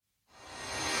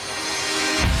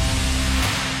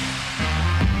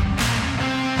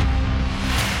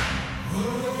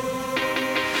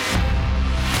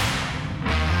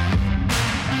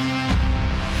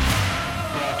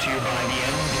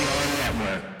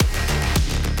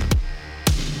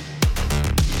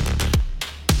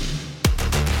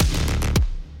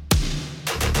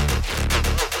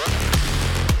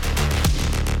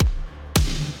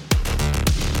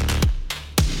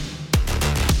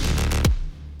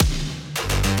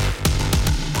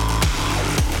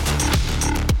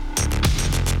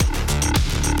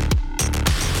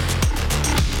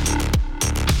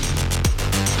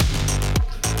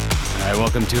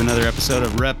Welcome to another episode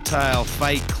of Reptile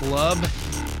Fight Club.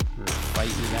 We're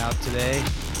fighting it out today.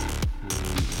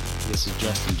 This is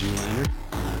Justin Julander,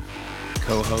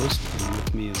 co-host, and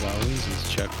with me as always is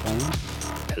Chuck Poland.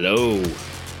 Hello.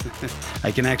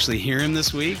 I can actually hear him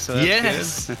this week, so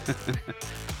that's good.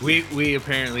 We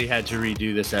apparently had to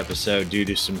redo this episode due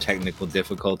to some technical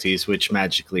difficulties, which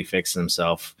magically fixed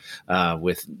themselves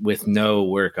with no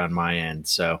work on my end.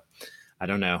 So I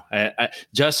don't know.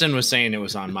 Justin was saying it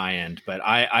was on my end, but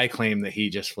I claim that he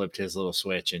just flipped his little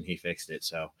switch and he fixed it.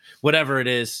 So whatever it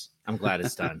is, I'm glad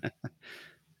it's done.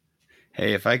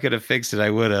 Hey, if I could have fixed it,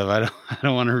 I would have. I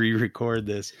don't want to re-record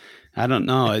this. I don't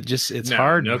know. It's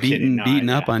hard beating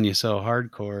up on you so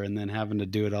hardcore and then having to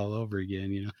do it all over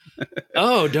again, you know.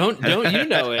 Oh, don't you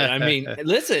know it? I mean,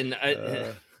 listen,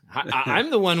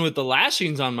 I'm the one with the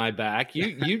lashings on my back.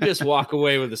 You just walk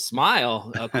away with a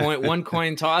smile, one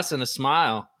coin toss and a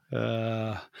smile.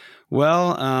 Yeah.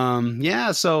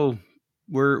 So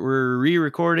we're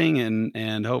re-recording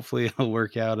and hopefully it'll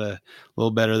work out a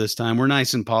little better this time. We're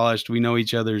nice and polished. We know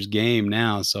each other's game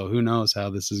now, so who knows how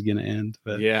this is going to end.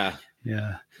 But yeah.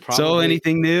 Probably. So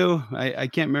anything new? I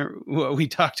can't remember what we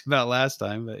talked about last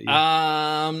time, but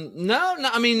yeah. No,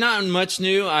 I mean, not much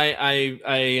new. I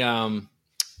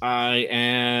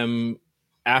am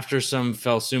after some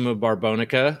Phelsuma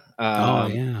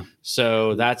barbonica.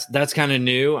 So that's kind of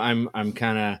new. I'm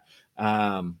kind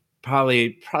of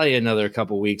probably another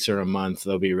couple weeks or a month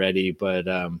they'll be ready. But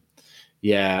I'm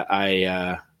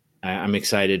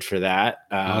excited for that.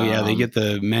 They get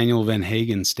the Manuel Van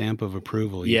Hagen stamp of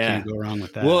approval. You can't go wrong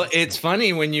with that. Well, it's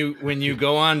funny when you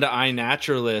go on to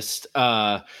iNaturalist,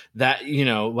 that, you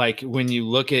know, like when you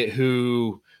look at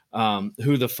who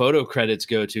the photo credits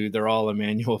go to, they're all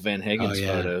Emmanuel Van Hagen's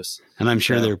photos. And I'm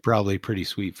sure they're probably pretty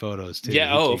sweet photos too.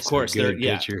 Yeah. Oh, of course.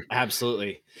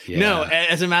 Absolutely. Yeah. No,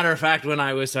 as a matter of fact, when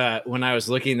I was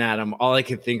looking at them, all I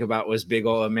could think about was big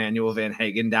old Emmanuel Van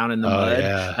Hagen down in the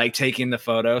mud, like taking the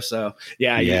photo. So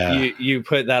you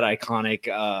put that iconic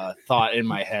thought in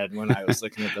my head when I was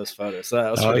looking at those photos. So that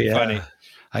was pretty funny.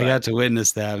 I got to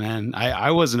witness that, man.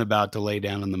 I wasn't about to lay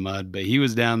down in the mud, but he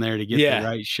was down there to get the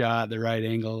right shot, the right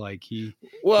angle. Like he's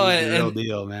the real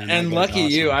deal, man. And lucky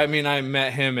awesome. You. I mean, I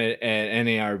met him at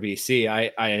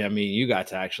NARBC. I mean, you got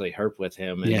to actually herp with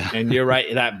him, and you're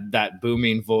right. That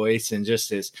booming voice and just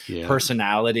his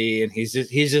personality, and he's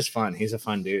just fun. He's a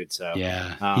fun dude. So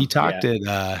he talked at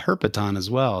Herpaton as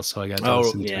well, so I got to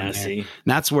listen to him there. And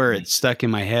that's where it stuck in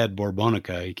my head.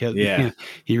 Borbonica.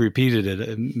 He repeated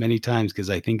it many times because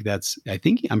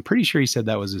I'm pretty sure he said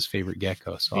that was his favorite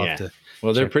gecko. So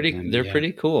they're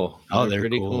pretty cool. Oh, they're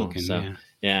pretty cool. Looking, so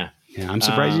I'm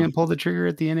surprised you didn't pull the trigger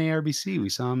at the NARBC. We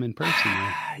saw him in person.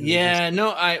 You want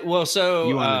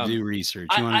to do research.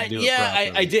 You want to do it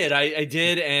properly. I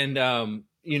did. And,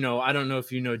 you know, I don't know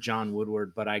if you know John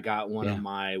Woodward, but I got one of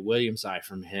my Williams eye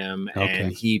from him,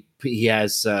 and he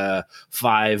has 5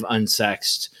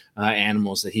 unsexed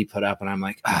animals that he put up, and I'm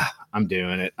like, I'm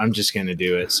doing it. I'm just gonna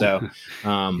do it. So,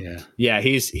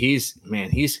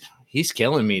 he's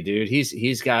killing me, dude.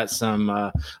 He's got some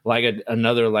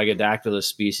another Legodactylus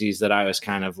species that I was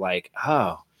kind of like,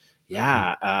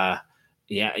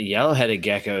 yellow-headed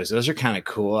geckos. Those are kind of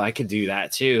cool. I could do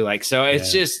that too. Like, so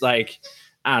it's just like,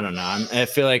 I don't know. I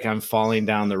feel like I'm falling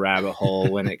down the rabbit hole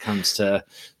when it comes to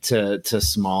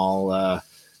small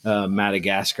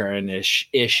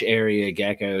Madagascar-ish area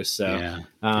geckos. So,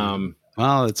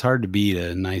 well, it's hard to beat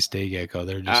a nice day gecko.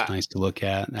 They're just nice to look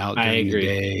at out during the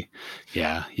day.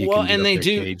 Yeah.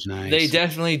 They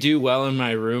definitely do well in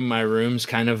my room. My room's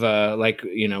kind of like,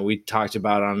 you know, we talked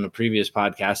about on the previous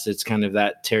podcast. It's kind of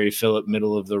that Terry Phillip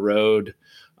middle of the road,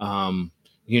 room,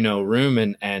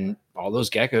 and all those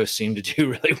geckos seem to do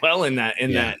really well in that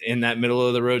middle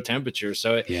of the road temperature.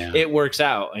 So it works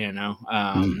out, you know.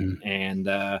 And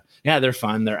they're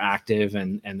fun, they're active,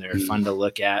 and they're fun to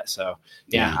look at. So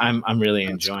I'm really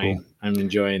enjoying. Cool. I'm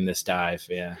enjoying this dive.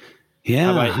 Yeah.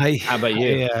 Yeah. How about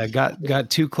you? I got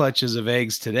 2 clutches of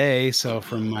eggs today. So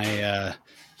from my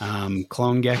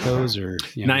clone geckos, or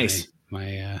nice.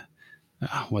 My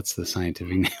what's the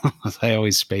scientific name? I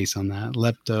always space on that.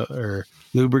 Lepto or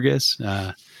lubrigus.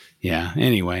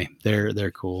 Anyway,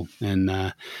 they're cool. And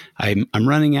I'm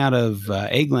running out of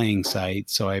egg laying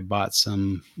sites, so I bought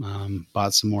some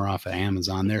more off of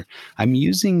Amazon. I'm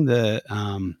using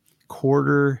the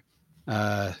quarter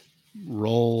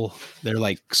roll. They're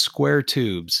like square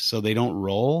tubes, so they don't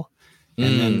roll.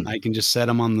 And then I can just set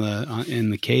them in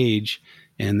the cage,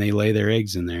 and they lay their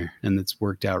eggs in there, and it's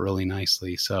worked out really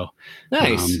nicely. So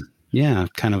nice. Yeah,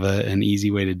 kind of an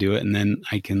easy way to do it. And then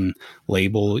I can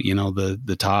label,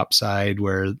 the top side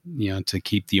where, to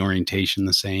keep the orientation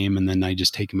the same. And then I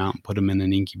just take them out and put them in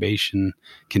an incubation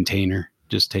container,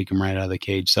 just take them right out of the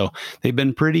cage. So they've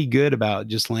been pretty good about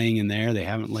just laying in there. They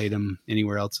haven't laid them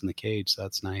anywhere else in the cage. So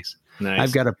that's nice.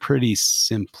 I've got a pretty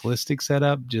simplistic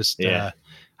setup. Just,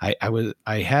 I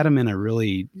had them in a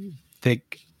really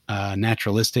thick,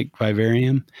 naturalistic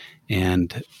vivarium,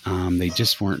 and they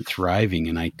just weren't thriving,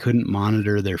 and I couldn't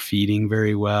monitor their feeding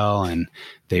very well, and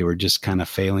they were just kind of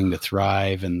failing to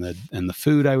thrive, and the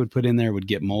food I would put in there would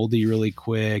get moldy really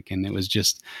quick, and it was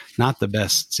just not the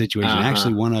best situation.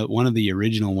 Actually, one of the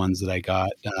original ones that I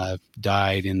got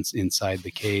died inside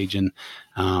the cage, and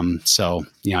so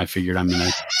I figured I'm going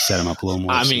to set them up a little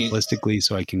more simplistically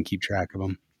so I can keep track of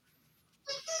them.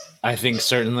 I think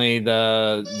certainly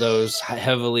those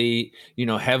heavily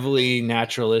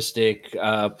naturalistic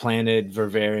planted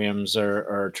vivariums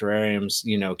or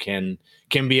terrariums,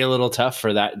 can be a little tough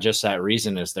for that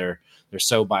reason, is they're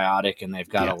so biotic, and they've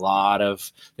got a lot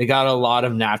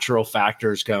of natural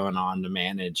factors going on to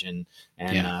manage, and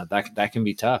that can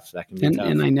be tough. That can be tough.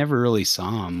 And I never really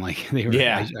saw them like they were.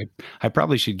 Yeah. I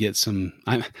probably should get some.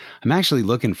 I'm actually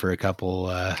looking for a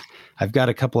couple. I've got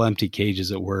a couple empty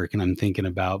cages at work, and I'm thinking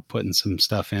about putting some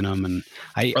stuff in them. And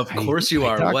of course you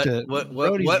are.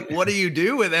 What do you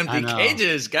do with empty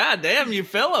cages? God damn, you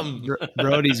fill them.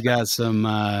 Brody's got some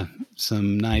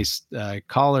nice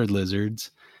collared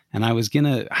lizards. And I was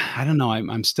I don't know,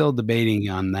 I'm still debating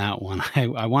on that one.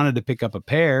 I wanted to pick up a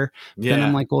pair, but then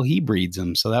I'm like, well, he breeds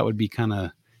them. So that would be kind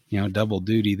of, double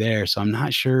duty there. So I'm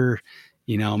not sure,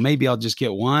 maybe I'll just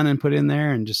get one and put in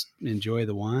there and just enjoy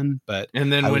the one. But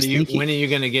and then when are you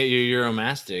going to get your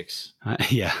Uromastyx?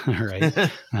 Yeah, right.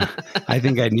 I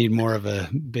think I'd need more of a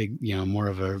big, more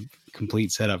of a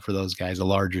complete setup for those guys, a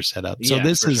larger setup. So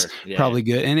this is probably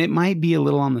good. And it might be a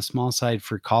little on the small side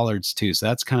for collards too. So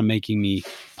that's kind of making me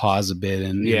pause a bit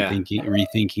and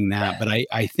rethinking that. But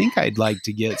I think I'd like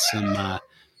to get some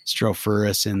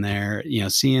Strophaurus in there,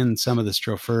 seeing some of the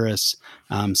Strophaurus,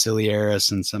 ciliaris,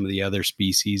 and some of the other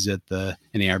species at the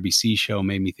NARBC show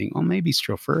made me think, well, maybe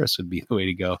Strophaurus would be the way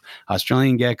to go.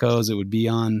 Australian geckos, it would be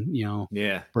on,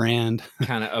 brand.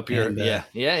 Kind of up your,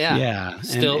 yeah.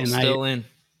 Still in.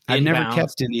 I've never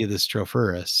kept any of the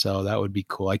Strophaurus, so that would be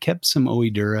cool. I kept some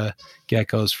Oedura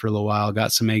geckos for a little while,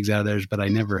 got some eggs out of theirs, but I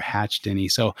never hatched any.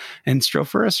 So, and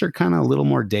Strophaurus are kind of a little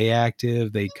more day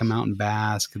active. They come out and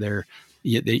bask.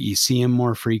 You see them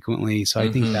more frequently. So I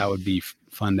think that would be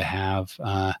fun to have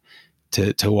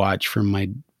to watch from my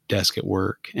desk at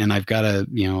work. And I've got a,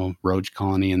 roach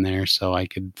colony in there, so I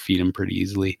could feed them pretty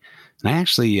easily. And I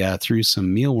actually threw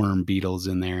some mealworm beetles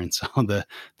in there. And so the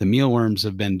mealworms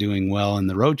have been doing well in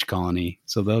the roach colony.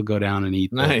 So they'll go down and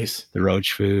eat the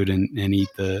roach food and eat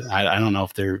I don't know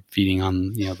if they're feeding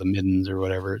on, the middens or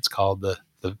whatever it's called, the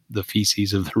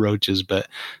feces of the roaches, but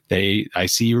I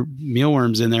see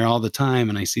mealworms in there all the time,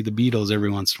 and I see the beetles every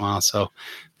once in a while. So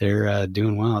they're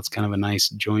doing well. It's kind of a nice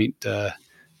joint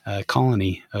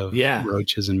colony of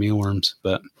roaches and mealworms.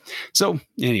 But so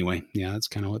anyway, that's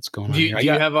kind of what's going on.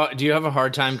 Do you have a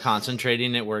hard time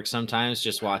concentrating at work sometimes,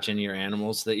 just watching your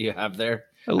animals that you have there?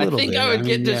 I think I would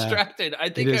get distracted. I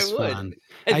think I would. Fun.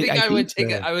 I think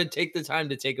I would take the time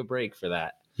to take a break for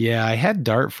that. Yeah, I had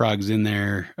dart frogs in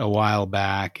there a while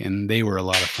back, and they were a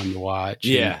lot of fun to watch.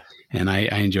 Yeah. And I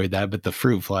enjoyed that, but the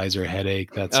fruit flies are a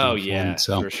headache. That's fun.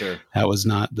 So for sure. That was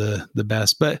not the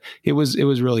best, but it was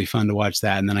really fun to watch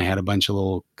that. And then I had a bunch of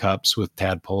little cups with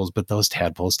tadpoles, but those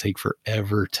tadpoles take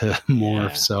forever to morph.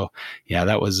 Yeah. So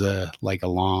that was like a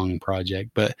long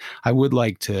project, but I would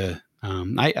like to.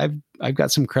 I've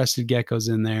got some crested geckos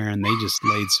in there, and they just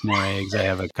laid some more eggs. I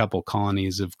have a couple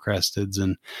colonies of cresteds,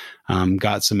 and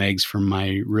got some eggs from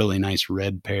my really nice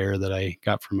red pair that I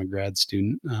got from a grad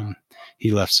student.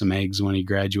 He left some eggs when he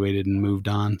graduated and moved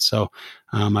on. So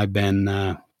I've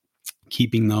been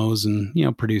keeping those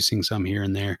and producing some here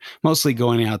and there, mostly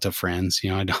going out to friends.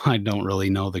 I don't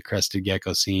really know the crested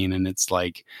gecko scene, and it's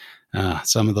like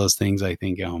some of those things I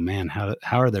think, oh man, how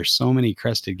are there so many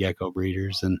crested gecko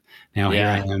breeders? And now here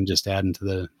I am just adding to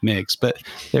the mix, but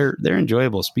they're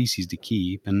enjoyable species to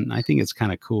keep. And I think it's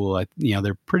kind of cool.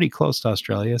 They're pretty close to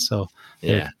Australia, so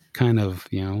they're kind of,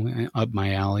 up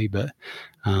my alley, but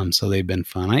so they've been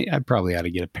fun. I probably ought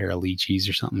to get a pair of leachies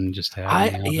or something. Just to have,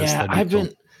 I know.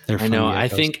 Geckos.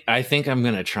 I think I'm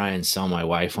going to try and sell my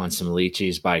wife on some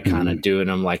leechies by kind of doing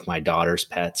them like my daughter's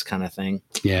pets kind of thing.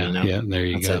 Yeah. Yeah. There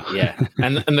you go.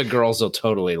 And the girls will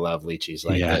totally love leechies.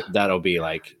 Like that'll be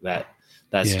like that.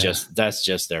 That's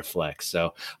just their flex.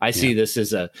 So I see this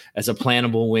as a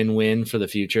plannable win-win for the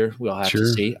future. We'll have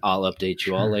to see. I'll update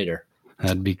you all later.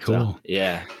 That'd be cool. So,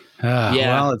 yeah.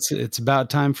 Well, it's about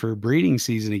time for breeding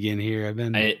season again here. I've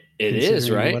been It is,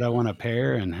 considering right? what I want to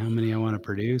pair and how many I want to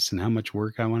produce and how much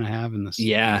work I want to have in the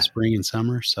spring and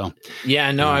summer. So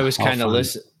yeah, no, I was all kind of fun.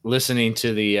 listening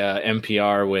to the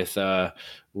NPR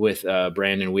with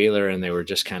Brandon Wheeler, and they were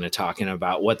just kind of talking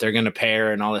about what they're going to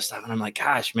pair and all this stuff. And I'm like,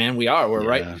 gosh, man, we're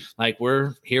right. Like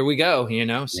here we go, you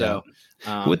know? So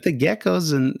with the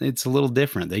geckos, and it's a little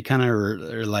different. They kind of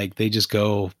are like, they just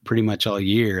go pretty much all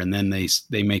year, and then they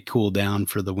may cool down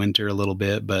for the winter a little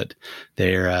bit, but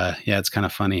they're, it's kind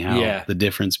of funny how the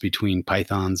difference between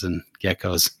pythons and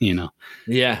geckos, you know?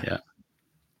 Yeah.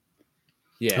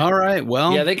 All right.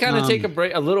 Well, yeah, they kind of take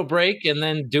a little break and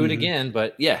then do it again,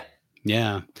 but yeah.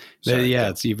 Yeah.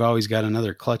 You've always got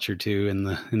another clutch or two in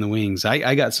the wings.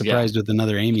 I got surprised with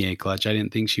another Amier clutch. I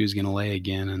didn't think she was going to lay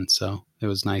again. And so it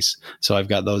was nice. So I've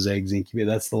got those eggs incubated.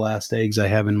 That's the last eggs I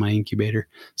have in my incubator.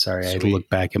 Sorry. Sweet. I look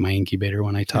back at my incubator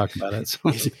when I talk about it. So,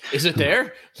 is it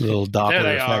there? A little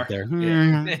Doppler effect there.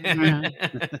 Yeah.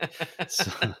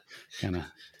 So kind of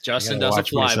Justin does a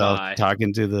flyby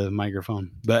talking to the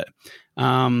microphone, but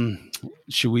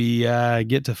should we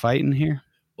get to fighting here?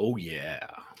 Oh yeah.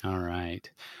 All right.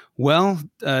 Well,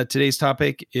 today's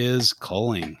topic is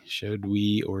culling. Should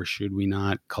we or should we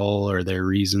not cull? Are there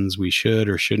reasons we should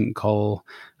or shouldn't cull?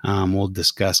 We'll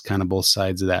discuss kind of both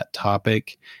sides of that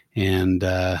topic and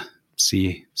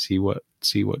see what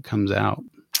comes out.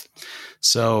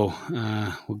 So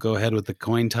we'll go ahead with the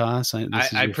coin toss. This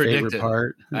is your favorite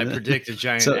part. I predict a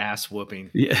giant ass whooping.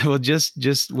 Yeah, well,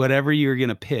 just whatever you're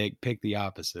gonna pick the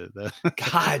opposite.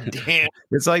 God damn!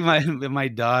 It's like my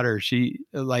daughter. She,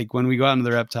 like, when we go out into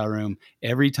the reptile room,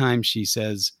 every time she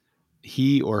says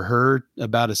he or her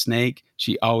about a snake,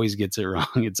 she always gets it wrong.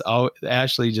 It's all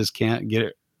Ashley just can't get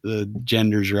it. The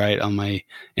genders right on my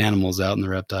animals out in the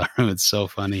reptile room. It's so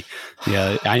funny.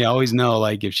 Yeah. I always know,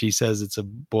 like, if she says it's a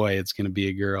boy, it's going to be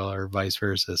a girl or vice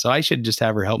versa. So I should just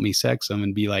have her help me sex them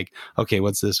and be like, okay,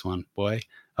 what's this one? Boy.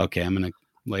 Okay. I'm going to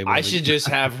label I should just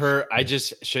have her. I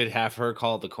just should have her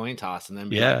call the coin toss and then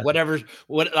be like, whatever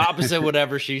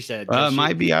she said. Well, it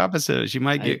might be opposite. She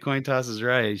might get coin tosses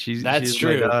right. She's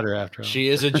true. My daughter, after all. She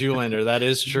is a Zoolander. That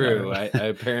is true. I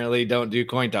apparently don't do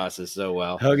coin tosses so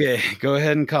well. Okay, go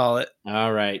ahead and call it.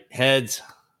 All right, heads.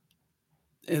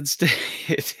 It's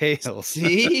tails.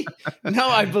 See? No,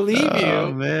 I believe you.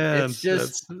 Oh man, it's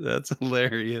just that's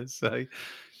hilarious.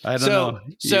 I don't know.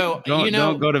 So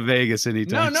don't go to Vegas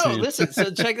anytime soon. Listen. So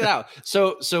check it out.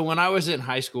 So when I was in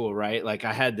high school, right? Like,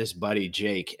 I had this buddy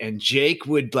Jake, and Jake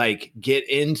would like get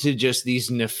into just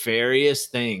these nefarious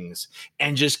things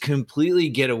and just completely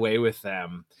get away with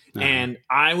them. Uh-huh. And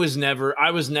I was never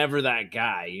that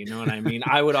guy. You know what I mean?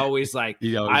 I would always I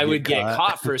would get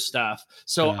caught for stuff.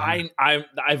 So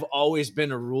I've always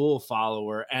been a rule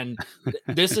follower, and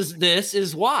this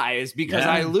is why is because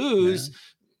I lose. Yeah.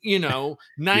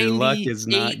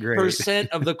 98%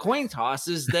 of the coin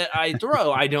tosses that I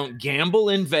throw. I don't gamble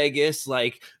in Vegas.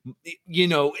 Like,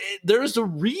 there's a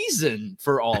reason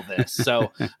for all this.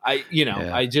 So I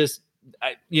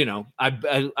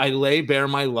lay bare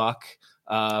my luck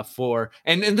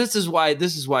and this is why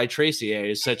Tracy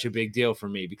is such a big deal for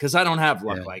me, because I don't have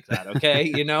luck like that.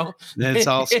 Okay. That's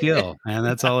all skill, and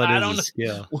that's all it is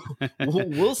skill.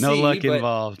 We'll see. No luck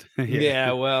involved.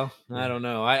 Well, I don't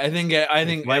know. I think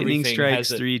if lightning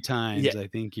strikes 3 times. I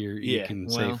think you can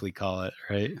safely call it,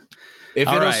 right?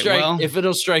 If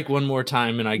it'll strike one more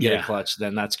time and I get a clutch,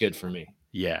 then that's good for me.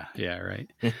 Yeah.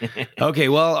 Right. Okay.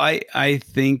 Well, I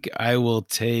think I will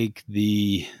take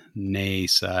the nay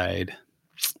side.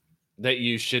 That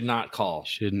you should not call.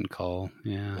 Shouldn't call.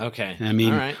 Yeah. Okay. I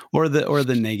mean, or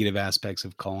the negative aspects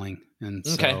of calling. And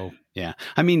so, yeah.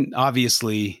 I mean,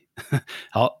 obviously,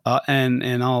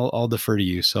 I'll defer to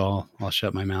you. So I'll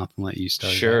shut my mouth and let you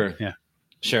start. Sure. Yeah.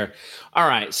 Sure. All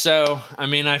right. So, I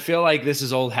mean, I feel like this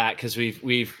is old hat because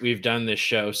we've done this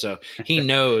show, so he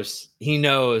knows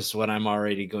what I'm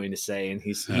already going to say, and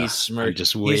he's smirking. I'm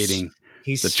just waiting.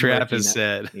 He's the trap is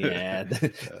set. Yeah,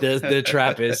 the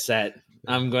trap is set.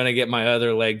 I'm going to get my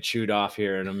other leg chewed off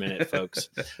here in a minute, folks.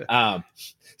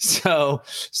 So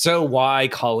why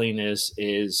culling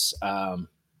is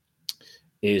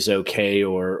okay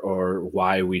or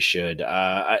why we should.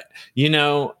 I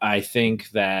think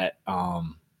that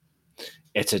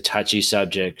it's a touchy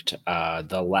subject.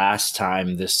 The last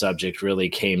time this subject really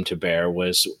came to bear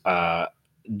was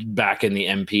back in the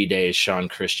MP days. Sean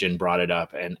Christian brought it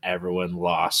up, and everyone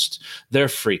lost their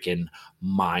freaking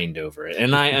mind over it.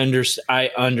 And I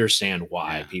understand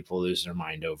why people lose their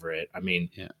mind over it. I mean,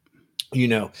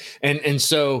 and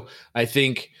so I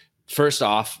think, first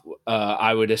off,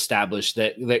 I would establish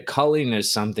that culling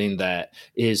is something that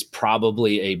is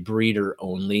probably a breeder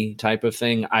only type of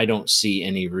thing. I don't see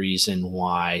any reason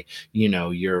why,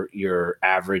 your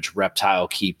average reptile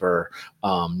keeper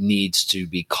needs to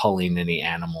be culling any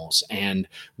animals. And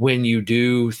when you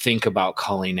do think about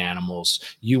culling animals,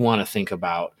 you want to think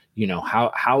about,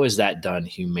 how is that done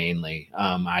humanely?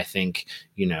 I think,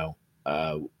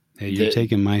 Hey, you're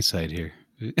taking my side here.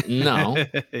 No,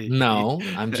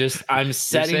 I'm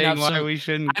setting up why some, we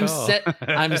shouldn't I'm call. set,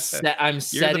 I'm set, I'm You're the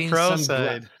setting pro some,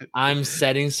 side. I'm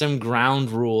setting some ground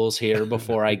rules here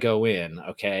before I go in.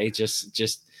 Okay.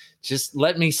 Just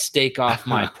let me stake off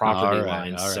my property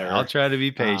lines, all right. sir. I'll try to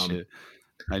be patient.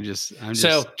 I'm just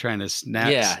trying to spring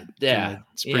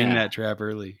that trap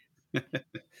early.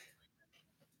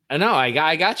 I know.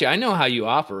 I got you. I know how you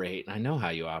operate.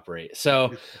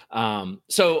 So,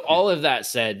 so all of that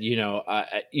said,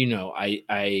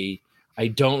 I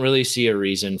don't really see a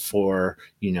reason for,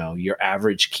 your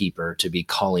average keeper to be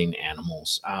culling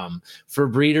animals. For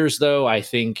breeders, though, I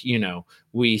think,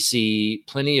 we see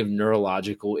plenty of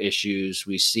neurological issues.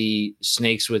 We see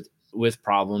snakes with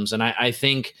problems, and I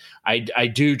think I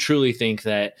do truly think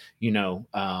that you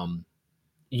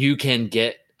can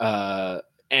get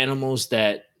animals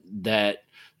that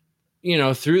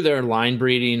through their line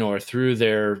breeding or through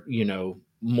their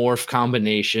morph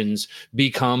combinations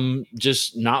become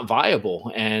just not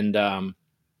viable, and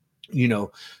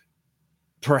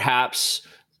perhaps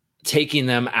taking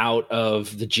them out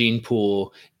of the gene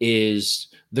pool is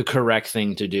the correct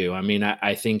thing to do. I mean,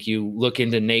 I think you look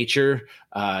into nature,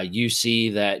 you see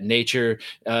that nature,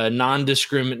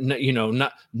 non-discriminate,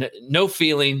 no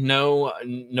feeling,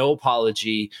 no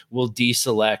apology, will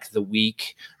deselect the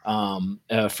weak from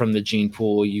the gene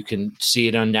pool. You can see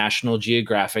it on National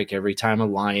Geographic every time a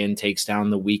lion takes down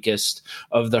the weakest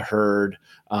of the herd.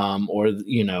 Or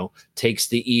takes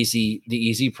the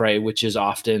easy prey, which is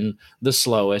often the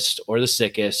slowest or the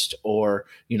sickest, or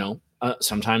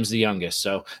sometimes the youngest.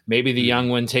 So maybe the young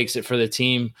one takes it for the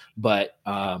team, but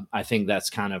I think that's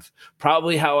kind of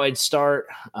probably how I'd start.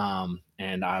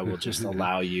 And I will just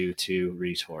allow you to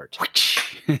retort.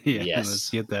 Yes, let's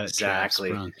get that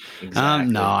exactly.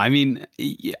 No, I mean,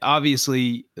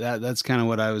 obviously that's kind of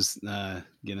what I was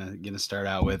gonna start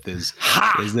out with is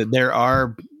that there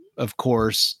are, of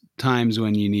course, times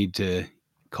when you need to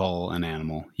cull an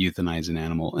animal, euthanize an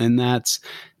animal. And that's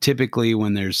typically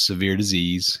when there's severe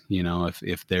disease,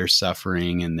 if they're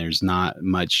suffering and there's not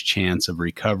much chance of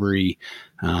recovery,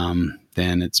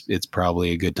 then it's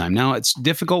probably a good time. Now, it's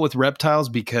difficult with reptiles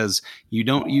because you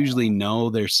don't usually know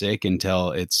they're sick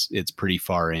until it's pretty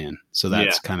far in. So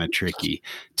that's kind of tricky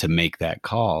to make that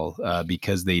call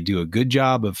because they do a good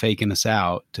job of faking us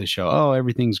out to show, oh,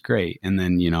 everything's great. And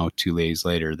then, 2 days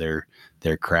later,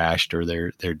 they're crashed or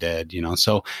they're dead,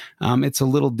 So it's a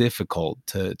little difficult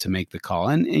to make the call.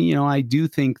 And I do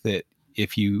think that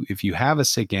if you have a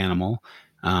sick animal,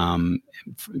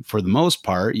 for the most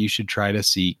part, you should try to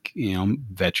seek,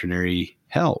 veterinary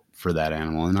help for that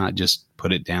animal and not just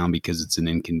put it down because it's an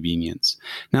inconvenience.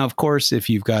 Now, of course, if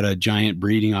you've got a giant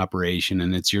breeding operation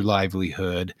and it's your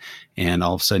livelihood and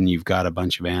all of a sudden you've got a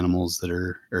bunch of animals that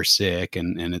are sick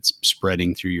and it's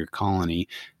spreading through your colony,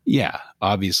 yeah,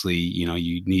 obviously,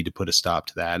 you need to put a stop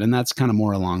to that. And that's kind of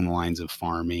more along the lines of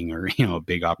farming or, a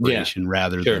big operation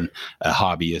rather than a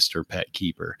hobbyist or pet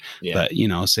keeper. Yeah. But,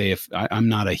 say if I'm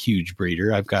not a huge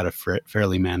breeder, I've got a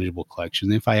fairly manageable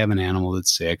collection. If I have an animal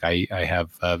that's sick, I have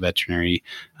veterinary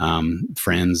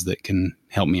friends that can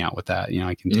help me out with that.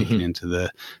 I can take it into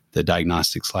the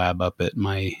diagnostics lab up at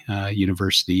my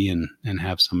university and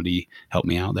have somebody help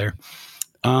me out there.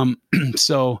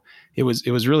 So it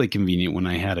was really convenient when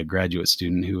I had a graduate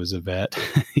student who was a vet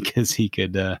because he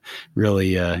could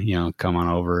really come on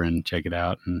over and check it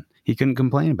out, and he couldn't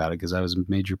complain about it because I was a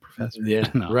major professor. Yeah,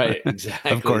 no. Right,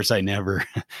 exactly. Of course, I never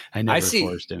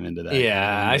forced him into that.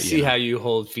 Yeah, I see how you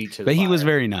hold feet to the fire. But he was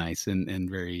very nice and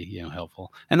very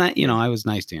helpful. And I was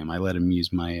nice to him. I let him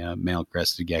use my male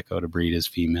crested gecko to breed his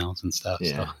females and stuff.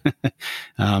 Yeah.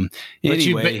 So,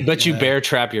 anyway, but you bear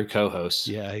trap your co-hosts.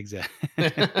 Yeah, exactly.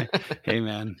 Hey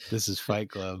man, this is Fight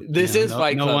Club. This is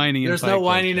Fight Club. No whining. There's no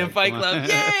whining in Fight Club.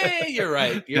 Yay! You're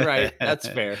right. That's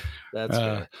fair.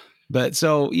 Fair. But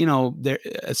so, there,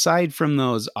 aside from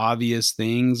those obvious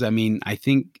things, I mean, I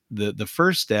think the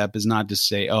first step is not to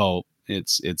say, oh,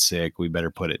 it's sick, we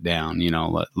better put it down.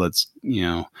 Let's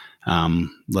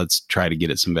try to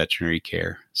get it some veterinary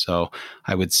care. So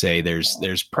I would say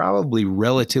there's probably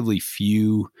relatively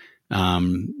few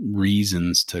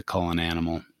reasons to cull an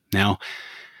animal. Now,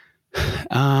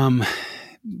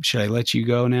 should I let you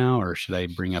go now, or should I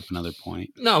bring up another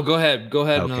point? No, go ahead. Go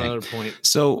ahead. Okay. Another point.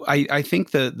 So I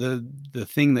think the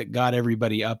thing that got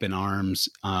everybody up in arms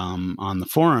on the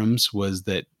forums was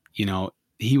that,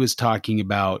 he was talking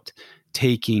about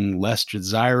taking less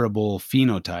desirable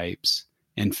phenotypes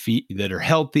and that are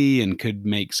healthy and could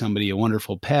make somebody a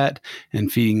wonderful pet,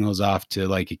 and feeding those off to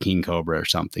like a king cobra or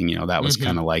something. That was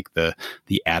kind of like the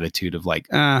attitude of like,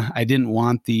 I didn't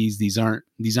want these. These aren't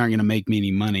going to make me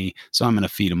any money, so I'm going to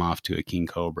feed them off to a king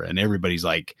cobra. And everybody's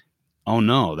like, oh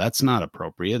no, that's not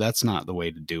appropriate. That's not the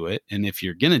way to do it. And if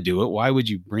you're going to do it, why would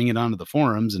you bring it onto the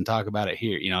forums and talk about it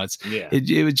here?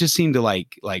 It would just seem to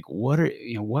like,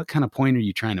 what kind of point are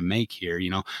you trying to make here?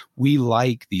 We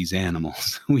like these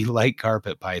animals. We like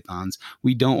carpet pythons.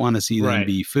 We don't want to see them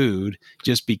be food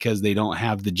just because they don't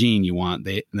have the gene you want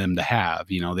them to have.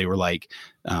 They were like,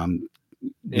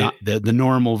 not the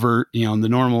normal the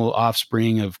normal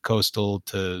offspring of coastal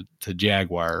to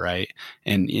jaguar, right?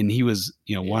 And he was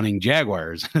wanting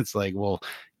jaguars. It's like, well,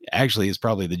 actually it's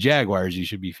probably the jaguars you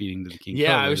should be feeding to the king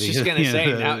cobra. I was just gonna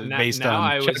say now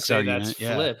I would say argument. That's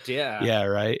flipped. Yeah,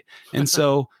 right. And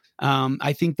so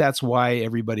I think that's why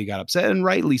everybody got upset, and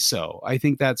rightly so. I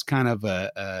think that's kind of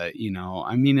unless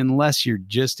you're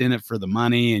just in it for the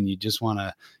money and you just want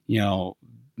to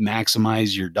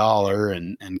maximize your dollar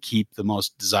and keep the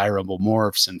most desirable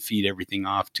morphs and feed everything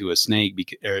off to a snake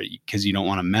because you don't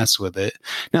want to mess with it.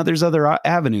 Now there's other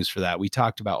avenues for that. We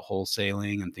talked about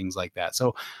wholesaling and things like that.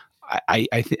 So I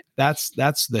think that's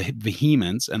the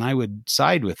vehemence, and I would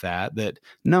side with that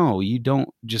no, you don't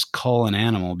just cull an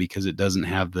animal because it doesn't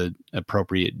have the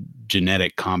appropriate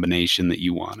genetic combination that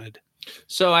you wanted.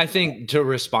 So I think to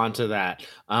respond to that,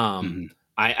 I'm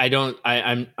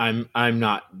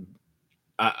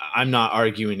not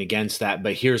arguing against that,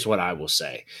 but here's what I will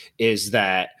say is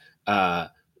that,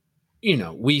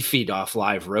 we feed off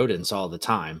live rodents all the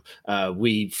time.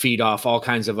 We feed off all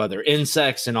kinds of other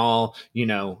insects and all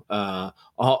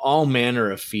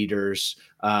manner of feeders.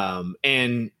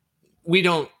 And we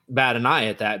don't bat an eye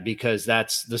at that because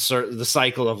that's the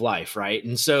cycle of life. Right.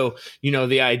 And so,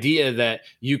 the idea that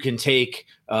you can take,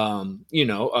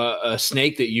 a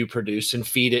snake that you produce and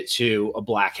feed it to a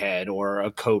blackhead or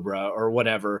a cobra or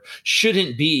whatever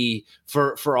shouldn't be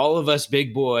for all of us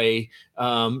big boy,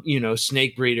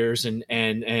 snake breeders and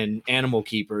animal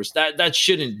keepers. That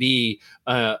shouldn't be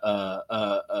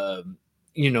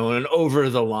an over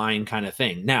the line kind of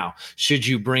thing. Now, should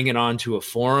you bring it onto a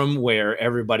forum where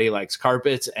everybody likes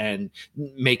carpets and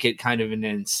make it kind of an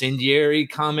incendiary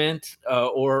comment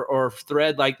or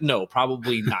thread? Like, no,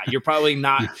 probably not. You're probably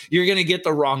not. You're going to get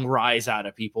the wrong rise out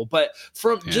of people. But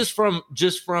just from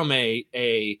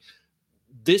a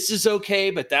this is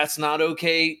okay, but that's not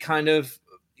okay kind of,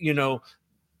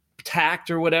 tact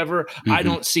or whatever. I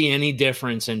don't see any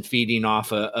difference in feeding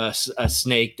off a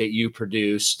snake that you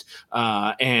produced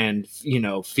and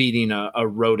feeding a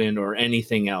rodent or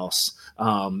anything else,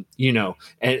 and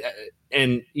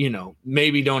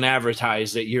maybe don't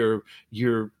advertise that you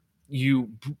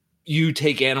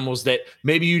take animals that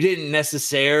maybe you didn't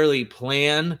necessarily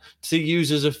plan to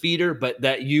use as a feeder, but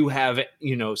that you have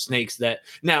snakes that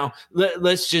now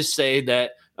let's just say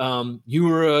that you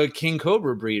were a king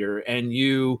cobra breeder and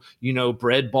you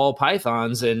bred ball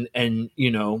pythons and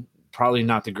probably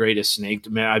not the greatest snake,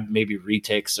 maybe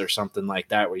retics or something like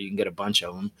that where you can get a bunch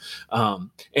of them.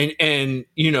 And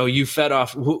you fed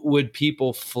off, would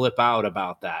people flip out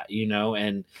about that?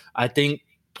 And I think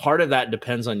part of that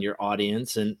depends on your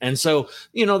audience. And so,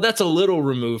 that's a little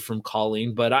removed from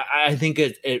culling, but I think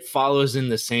it follows in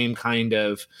the same kind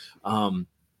of,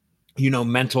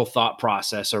 mental thought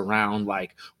process around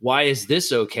like, why is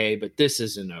this okay, but this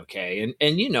isn't okay?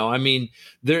 And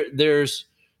there's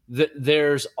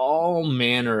all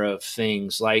manner of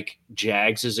things. Like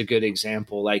Jags is a good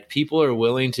example. Like people are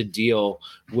willing to deal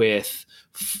with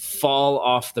fall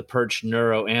off the perch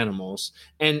neuro animals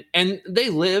and they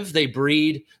live, they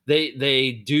breed,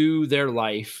 they do their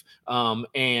life.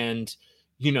 And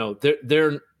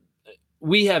they're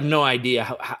we have no idea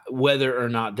how, whether or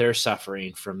not they're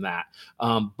suffering from that.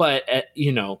 But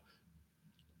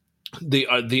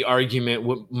the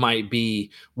argument might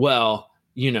be, well,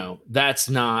 that's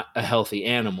not a healthy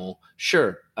animal.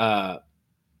 Sure.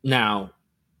 Now,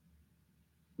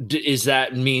 does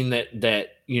that mean that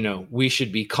we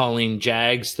should be calling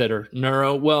Jags that are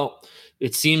neuro? Well,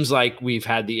 it seems like we've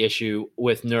had the issue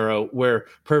with neuro where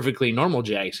perfectly normal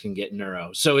Jags can get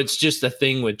neuro. So it's just a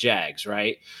thing with Jags,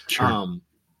 right? Sure.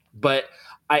 But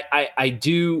I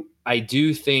do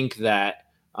think that,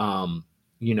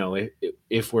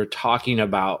 if we're talking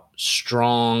about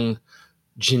strong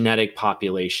genetic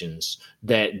populations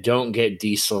that don't get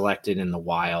deselected in the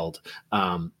wild,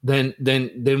 then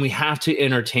we have to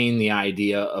entertain the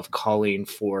idea of calling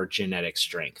for genetic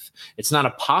strength. It's not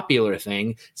a popular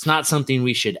thing. It's not something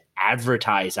we should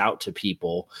advertise out to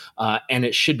people, and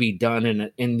it should be done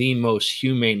in the most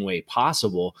humane way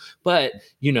possible. But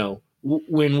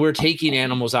when we're taking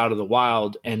animals out of the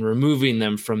wild and removing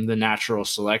them from the natural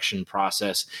selection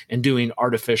process and doing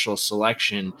artificial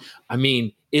selection, I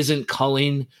mean, isn't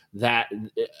culling that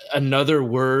another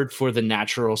word for the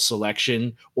natural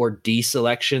selection or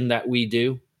deselection that we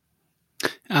do?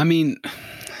 I mean,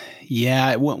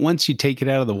 yeah, once you take it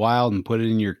out of the wild and put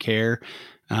it in your care,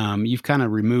 you've kind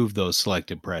of removed those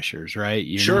selective pressures, right?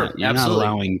 You're not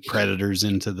allowing predators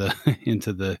into the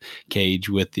into the cage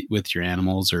with your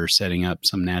animals, or setting up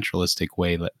some naturalistic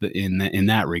way in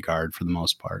that regard for the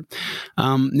most part.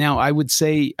 Now, I would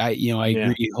say I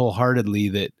agree wholeheartedly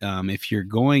that if you're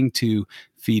going to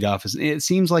feed off, it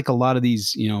seems like a lot of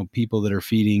these people that are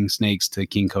feeding snakes to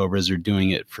king cobras are doing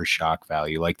it for shock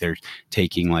value, like they're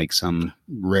taking like some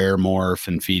rare morph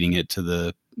and feeding it to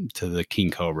the king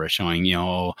cobra, showing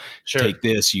take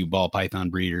this, you ball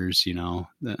python breeders,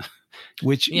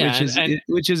 which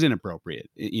is inappropriate.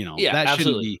 That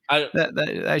absolutely. shouldn't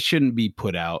be that shouldn't be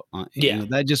put out.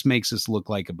 That just makes us look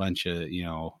like a bunch of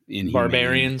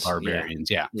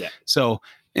barbarians. Yeah. So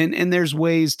and there's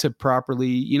ways to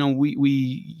properly,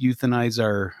 we euthanize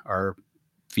our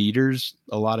feeders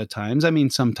a lot of times. I mean,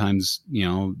 sometimes,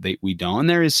 we don't. And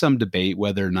there is some debate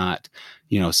whether or not,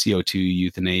 CO2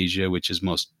 euthanasia, which is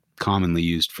most commonly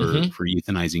used for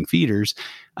euthanizing feeders,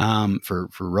 for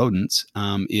rodents,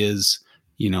 is,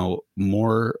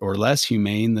 more or less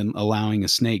humane than allowing a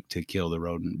snake to kill the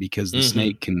rodent, because the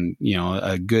snake can,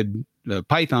 a good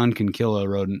python can kill a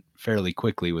rodent fairly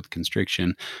quickly with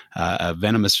constriction. A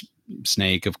venomous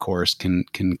snake, of course, can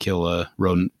kill a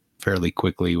rodent fairly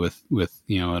quickly with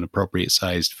an appropriate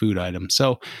sized food item.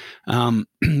 So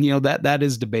that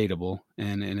is debatable,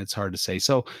 and it's hard to say.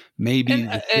 So maybe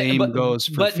the same goes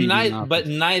for but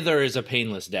neither is a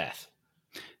painless death.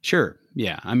 Sure.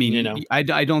 Yeah. I mean, I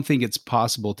don't think it's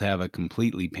possible to have a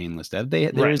completely painless death.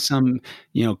 There is some,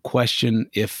 question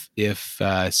if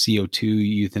CO2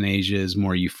 euthanasia is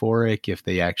more euphoric, if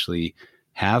they actually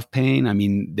have pain. I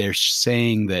mean, they're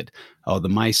saying that, the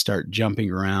mice start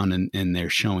jumping around and they're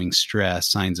showing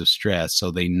signs of stress.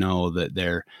 So they know that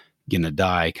they're going to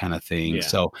die, kind of thing. Yeah.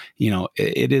 So,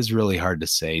 it is really hard to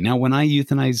say. Now, when I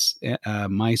euthanize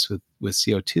mice with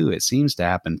CO2, it seems to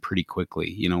happen pretty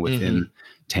quickly, within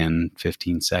 10,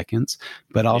 15 seconds.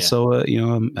 But also,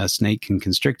 a snake can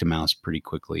constrict a mouse pretty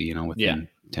quickly, within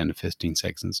 10 to 15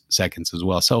 seconds as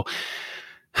well. So,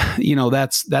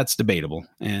 that's debatable.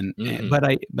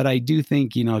 But I do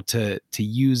think, to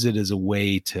use it as a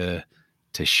way to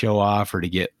show off or to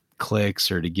get clicks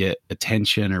or to get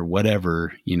attention or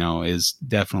whatever, is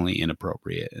definitely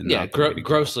inappropriate. And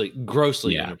grossly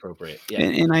inappropriate. Yeah.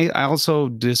 And I also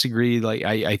disagree. Like,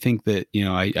 I think that,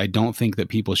 I don't think that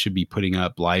people should be putting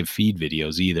up live feed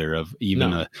videos either of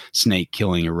even a snake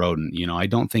killing a rodent. I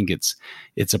don't think it's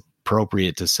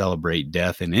appropriate to celebrate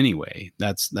death in any way.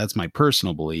 That's my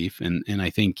personal belief. And I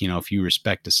think, if you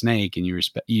respect a snake and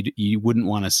you wouldn't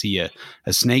want to see a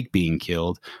snake being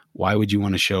killed, why would you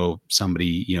want to show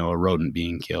somebody, a rodent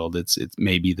being killed? It's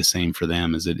maybe the same for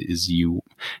them as it is you.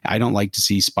 I don't like to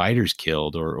see spiders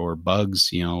killed or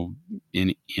bugs,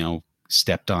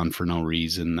 stepped on for no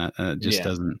reason. That just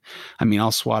doesn't, I mean,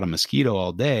 I'll swat a mosquito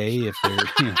all day if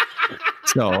they're,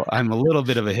 so I'm a little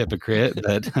bit of a hypocrite,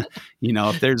 but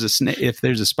if there's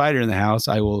a spider in the house,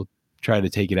 I will try to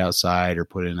take it outside or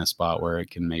put it in a spot where it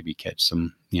can maybe catch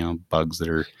some, bugs that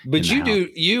are. But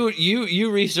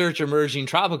you research emerging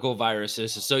tropical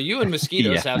viruses, so you and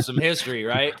mosquitoes have some history,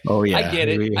 right? Oh yeah, I get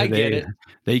it.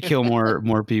 They kill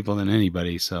more people than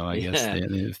anybody, so I guess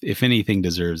if anything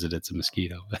deserves it, it's a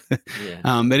mosquito. But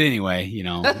anyway,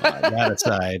 that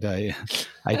aside,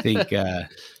 I think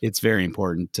it's very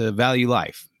important to value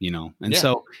life, and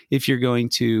so if you're going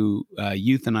to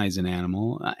euthanize an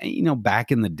animal, back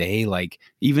in the day, like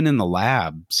even in the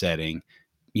lab setting,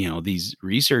 these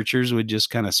researchers would just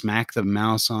kind of smack the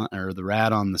mouse or the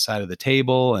rat on the side of the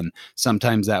table. And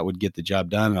sometimes that would get the job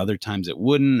done. And other times it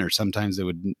wouldn't, or sometimes they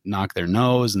would knock their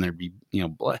nose and there'd be,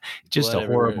 blood, just a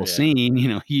horrible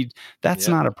scene, that's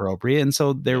not appropriate. And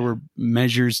so there were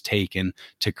measures taken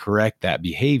to correct that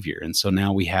behavior. And so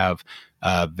now we have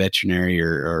veterinary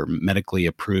or medically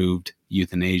approved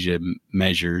euthanasia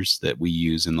measures that we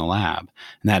use in the lab.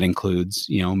 And that includes,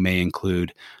 may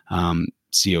include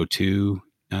CO2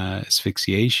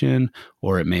 asphyxiation,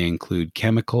 or it may include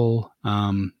chemical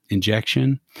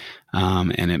injection,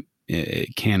 and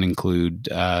it can include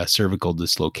cervical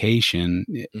dislocation.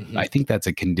 I think that's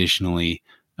a conditionally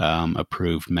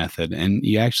approved method. And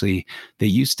they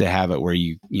used to have it where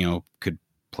you could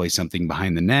place something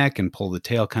behind the neck and pull the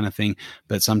tail kind of thing,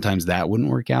 but sometimes that wouldn't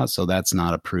work out. So that's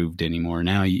not approved anymore.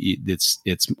 Now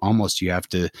it's almost, you have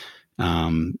to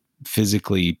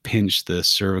physically pinch the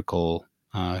cervical,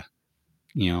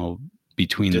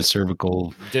 between the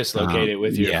cervical, dislocate it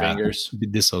with your fingers.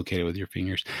 Dislocate it with your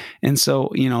fingers. And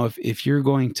so, if you're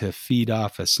going to feed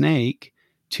off a snake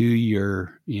to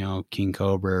your, king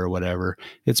cobra or whatever,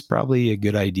 it's probably a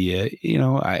good idea.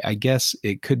 I guess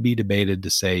it could be debated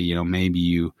to say, maybe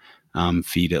you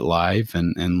feed it live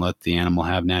and let the animal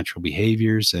have natural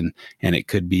behaviors. And it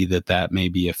could be that may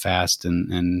be a fast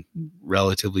and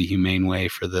relatively humane way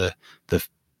for the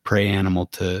prey animal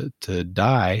to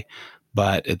die.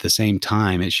 But at the same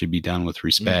time, it should be done with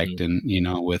respect and,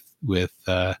 with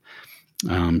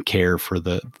care for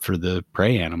the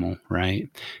prey animal. Right.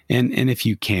 And if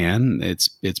you can,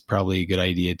 it's probably a good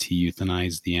idea to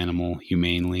euthanize the animal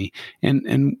humanely.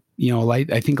 And,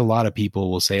 I think a lot of people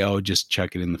will say, oh, just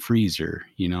chuck it in the freezer,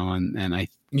 and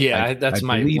that's one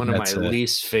of my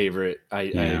least favorite.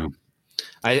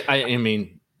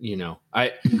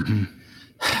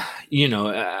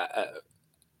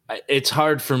 It's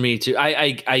hard for me to,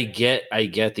 I get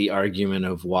the argument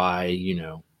of why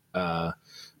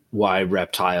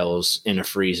reptiles in a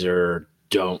freezer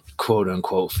don't quote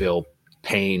unquote feel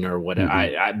pain or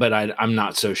whatever. But I'm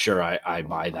not so sure I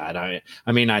buy that. I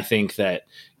think that,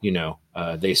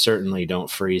 they certainly don't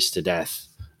freeze to death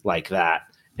like that.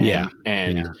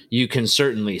 And you can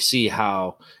certainly see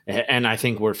how, and I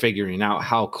think we're figuring out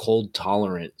how cold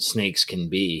tolerant snakes can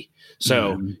be.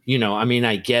 So,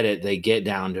 I get it. They get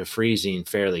down to freezing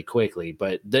fairly quickly,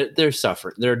 but they're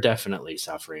suffering. They're definitely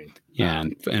suffering. Yeah.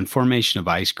 And formation of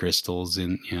ice crystals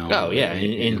in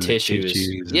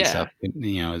tissues and stuff,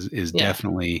 is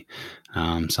definitely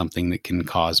something that can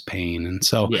cause pain. And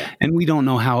so, and we don't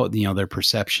know how, their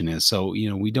perception is. So,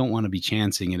 we don't want to be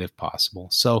chancing it if possible.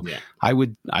 So I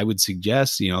would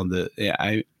suggest, in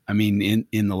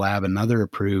the lab, another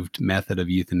approved method of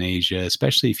euthanasia,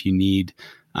 especially if you need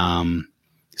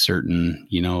certain,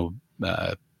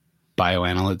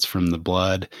 bioanalytes from the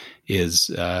blood, is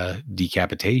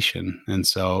decapitation. And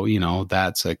so,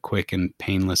 that's a quick and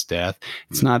painless death.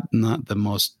 It's not the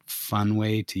most fun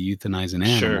way to euthanize an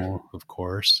animal, of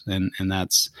course. And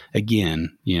that's,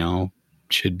 again,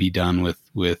 should be done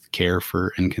with care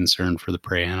for and concern for the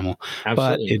prey animal.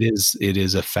 Absolutely. But it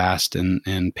is a fast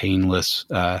and painless,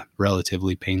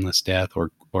 relatively painless death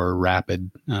or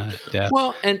rapid death.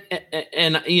 Well, and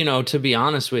to be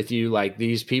honest with you, like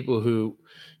these people who,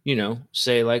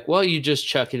 say like, well, you just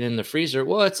chuck it in the freezer.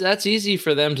 Well, that's easy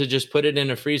for them to just put it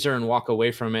in a freezer and walk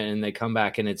away from it, and they come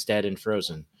back and it's dead and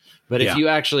frozen. But if you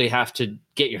actually have to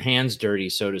get your hands dirty,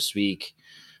 so to speak,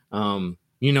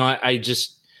 I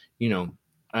just,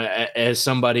 as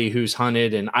somebody who's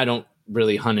hunted, and I don't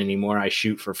really hunt anymore, I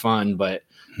shoot for fun, but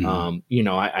I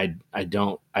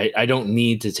don't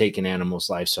need to take an animal's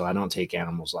life, so I don't take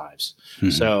animals' lives.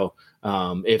 So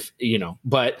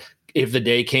but if the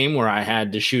day came where I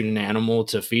had to shoot an animal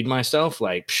to feed myself,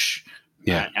 like,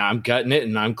 I'm gutting it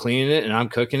and I'm cleaning it and I'm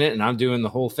cooking it and I'm doing the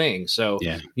whole thing. So,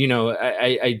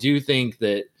 I do think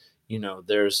that,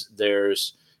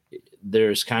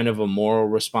 there's kind of a moral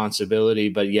responsibility,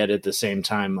 but yet at the same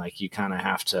time, like you kind of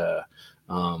have to,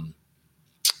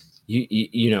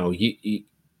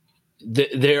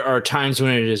 there are times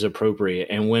when it is appropriate,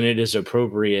 and when it is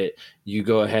appropriate, you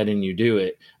go ahead and you do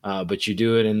it. But you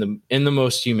do it in the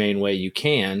most humane way you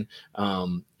can.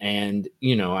 And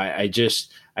I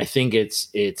think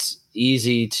it's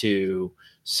easy to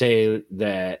say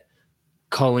that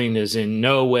culling is in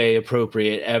no way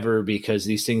appropriate ever because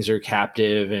these things are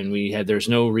captive and there's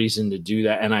no reason to do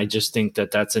that. And I just think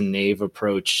that that's a naive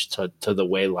approach to the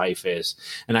way life is.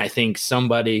 And I think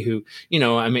somebody who,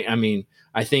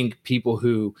 I think people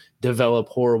who develop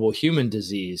horrible human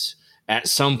disease at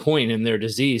some point in their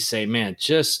disease say, man,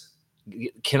 just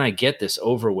can I get this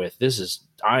over with?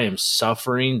 I am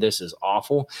suffering. This is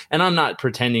awful. And I'm not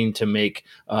pretending to make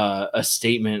a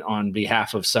statement on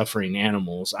behalf of suffering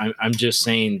animals. I'm just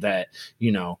saying that,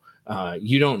 you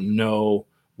don't know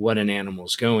what an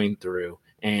animal's going through.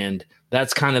 And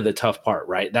that's kind of the tough part,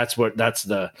 right? That's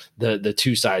the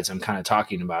two sides I'm kind of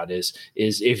talking about is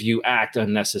if you act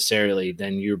unnecessarily,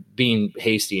 then you're being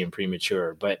hasty and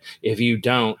premature. But if you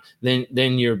don't, then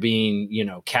you're being,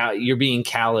 you're being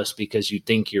callous because you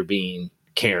think you're being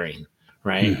caring,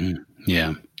 right? Mm-hmm.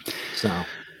 Yeah. So.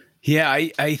 Yeah,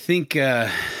 I think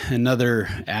another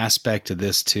aspect of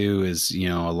this too is,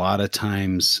 a lot of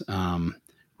times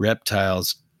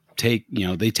reptiles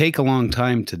they take a long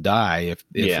time to die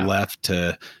if left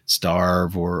to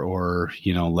starve or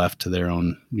left to their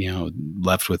own,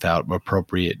 left without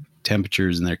appropriate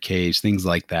temperatures in their cage, things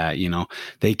like that.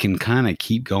 They can kind of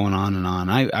keep going on and on.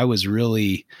 I was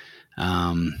really,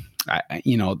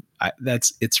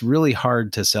 it's really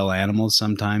hard to sell animals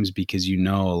sometimes because a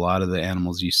lot of the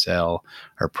animals you sell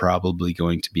are probably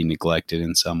going to be neglected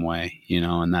in some way,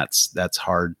 and that's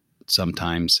hard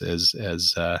sometimes as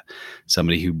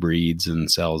somebody who breeds and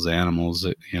sells animals,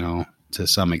 to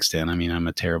some extent. I mean, I'm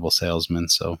a terrible salesman,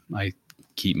 so I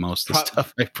keep most of the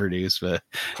stuff I produce, but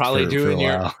probably doing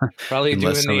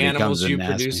the animals you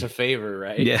produce a favor,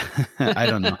 right? Yeah. I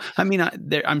don't know. I mean,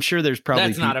 I'm sure there's probably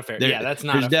that's not a fair. That's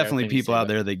not. There's definitely people out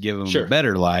there that give them a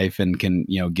better life and can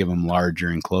give them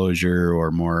larger enclosure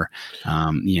or more,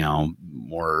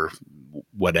 more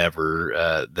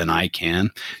whatever than I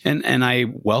can, and I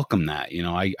welcome that.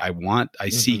 I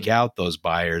seek out those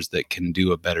buyers that can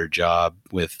do a better job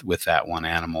with that one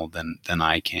animal than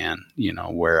I can,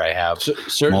 where I have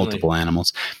multiple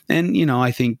animals. And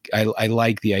I think I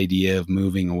like the idea of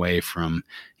moving away from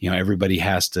everybody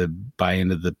has to buy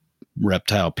into the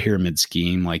reptile pyramid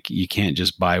scheme. Like, you can't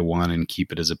just buy one and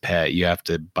keep it as a pet. You have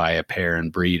to buy a pair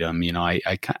and breed them.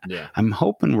 I'm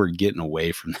hoping we're getting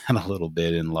away from that a little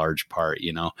bit in large part.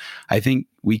 I think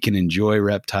we can enjoy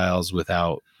reptiles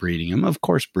without breeding them. Of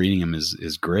course, breeding them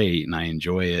is great, and I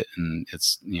enjoy it. And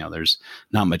it's, there's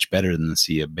not much better than to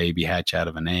see a baby hatch out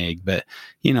of an egg. But,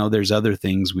 there's other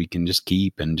things we can just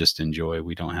keep and just enjoy.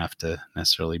 We don't have to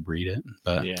necessarily breed it.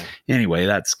 But anyway,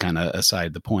 that's kind of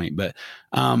aside the point. But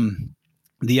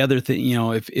the other thing,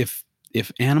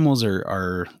 if animals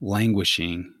are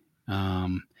languishing,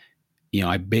 that's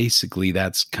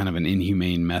kind of an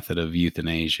inhumane method of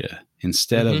euthanasia.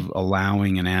 Instead of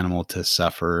allowing an animal to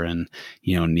suffer and,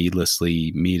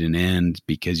 needlessly meet an end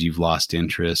because you've lost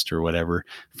interest or whatever,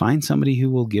 find somebody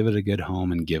who will give it a good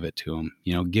home and give it to them,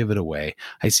 give it away.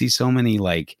 I see so many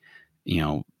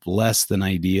less than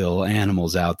ideal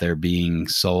animals out there being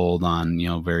sold on,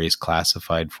 various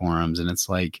classified forums. And it's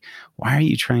like, why are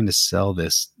you trying to sell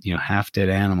this, half dead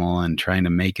animal and trying to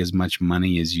make as much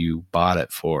money as you bought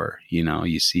it for?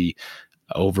 You see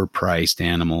overpriced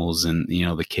animals and,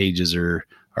 the cages are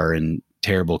in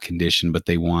terrible condition, but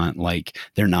they want,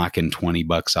 they're knocking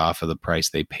 $20 off of the price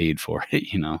they paid for it,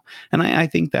 And I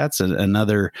think that's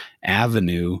another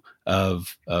avenue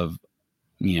of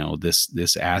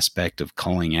this aspect of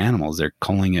culling animals. They're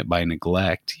culling it by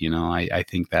neglect. I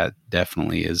think that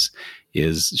definitely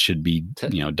should be,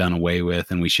 done away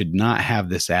with. And we should not have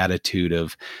this attitude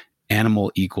of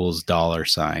animal equals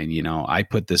 $sign. I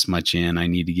put this much in, I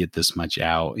need to get this much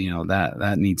out.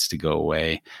 That needs to go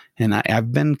away. And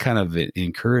I've been kind of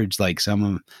encouraged, like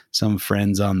some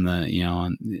friends on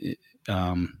the,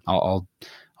 I'll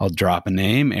drop a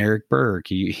name, Eric Burke.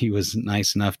 He was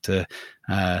nice enough to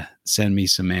send me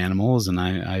some animals, and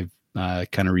I've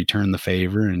kind of returned the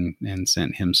favor and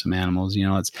sent him some animals.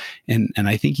 And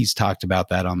I think he's talked about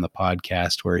that on the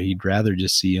podcast, where he'd rather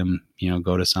just see him,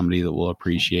 go to somebody that will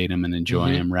appreciate him and enjoy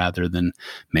him rather than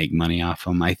make money off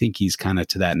him. I think he's kind of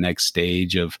to that next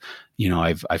stage of,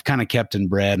 I've kind of kept and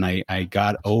bred, and I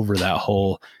got over that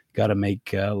whole got to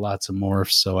make lots of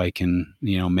morphs so I can,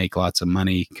 make lots of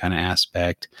money kind of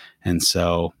aspect. And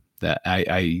so that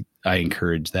I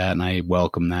encourage that, and I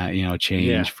welcome that,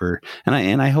 change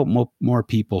and I hope more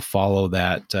people follow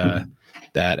that,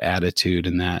 that attitude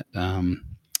and that,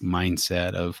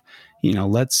 mindset of,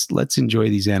 let's enjoy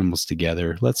these animals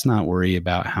together. Let's not worry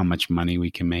about how much money we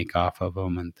can make off of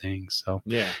them and things. So,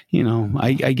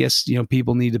 I guess,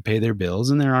 people need to pay their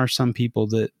bills, and there are some people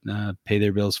that pay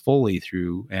their bills fully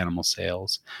through animal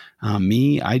sales.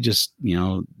 Me, I just,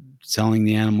 selling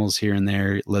the animals here and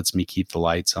there lets me keep the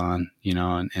lights on,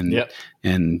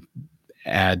 and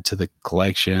add to the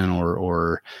collection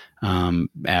or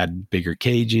add bigger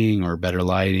caging or better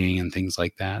lighting and things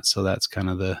like that. So that's kind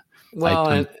of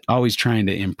I'm always trying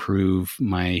to improve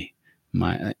my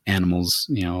animals,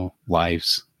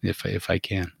 lives if I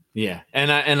can. Yeah.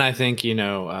 And I think,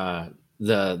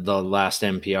 the last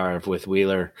NPR with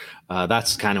Wheeler,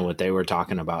 that's kind of what they were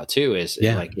talking about too, is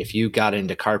like, if you got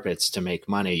into carpets to make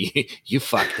money, you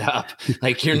fucked up.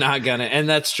 Like, you're not gonna, and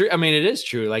that's true. I mean, it is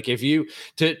true. Like, if you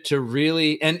to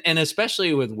really, and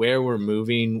especially with where we're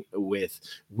moving with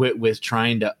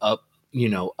trying to up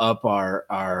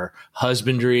our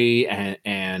husbandry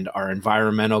and our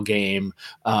environmental game,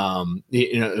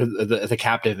 the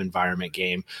captive environment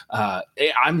game.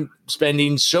 I'm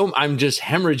just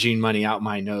hemorrhaging money out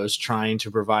my nose trying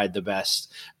to provide the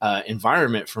best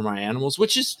environment for my animals,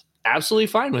 which is absolutely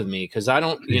fine with me, because I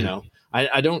don't,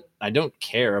 I don't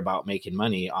care about making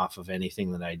money off of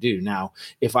anything that I do. Now,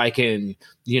 if I can,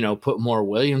 put more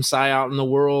Williamsi out in the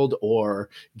world, or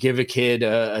give a kid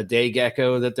a day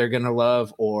gecko that they're going to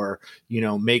love, or,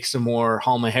 make some more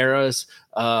Halmaheras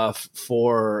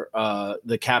for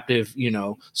the captive,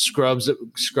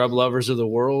 scrub lovers of the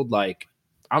world, like,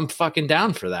 I'm fucking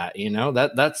down for that.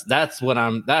 That's what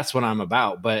I'm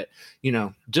about. But,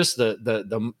 just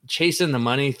the chasing the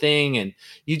money thing, and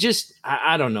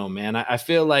I don't know, man. I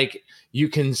feel like you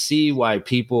can see why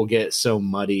people get so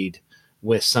muddied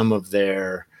with some of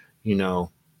their,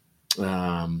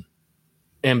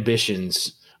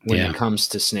 ambitions when it comes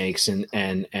to snakes and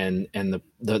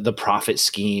the profit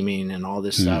scheming and all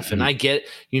this stuff. And I get,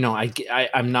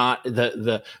 I'm not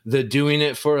the doing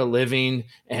it for a living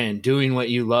and doing what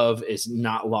you love is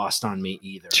not lost on me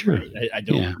either. Sure. Right? I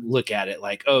don't look at it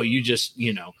like, oh, you just,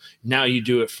 now you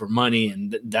do it for money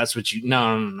and that's what you,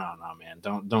 no, man.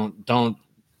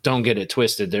 Don't get it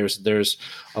twisted. There's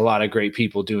a lot of great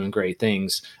people doing great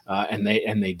things, and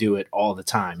they do it all the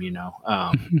time,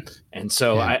 and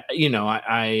so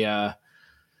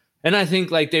and I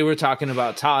think, like, they were talking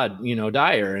about Todd,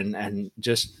 Dyer, and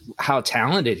just how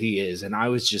talented he is. And I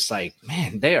was just like,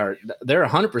 man, they're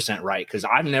 100% right. 'Cause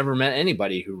I've never met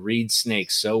anybody who reads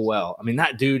snakes so well. I mean,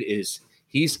 that dude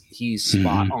he's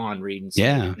spot on reading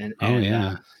snakes.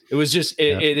 Yeah. It was just,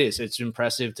 it's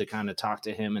impressive to kind of talk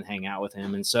to him and hang out with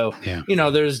him. And so,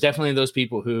 there's definitely those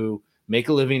people who make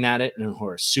a living at it and who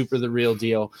are super the real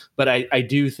deal. But I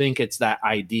do think it's that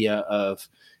idea of,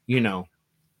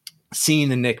 seeing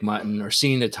the Nick Mutton or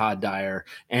seeing the Todd Dyer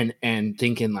and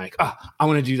thinking like, oh, I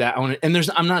want to do that.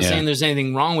 I'm not saying there's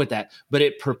anything wrong with that, but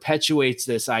it perpetuates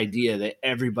this idea that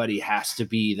everybody has to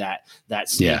be that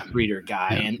snake breeder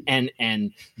guy. Yeah.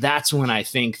 And that's when I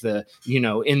think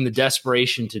in the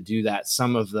desperation to do that,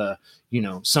 some of the,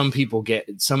 some people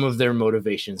some of their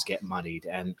motivations get muddied,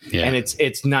 and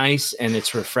it's nice and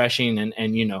it's refreshing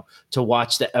and to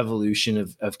watch the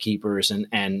evolution of keepers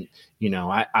and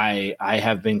I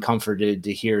have been comforted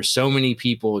to hear so many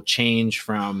people change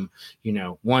from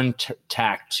one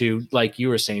tack to, like you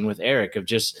were saying with Eric, of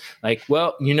just like,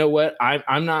 well, you know what,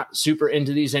 I'm not super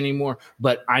into these anymore,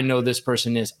 but I know this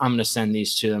person is. I'm going to send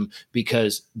these to them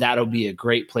because that'll be a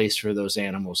great place for those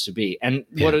animals to be. And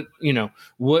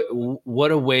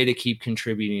what a way to keep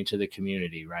contributing to the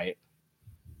community, right?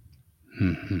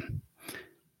 Mm-hmm.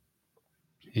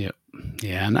 Yep.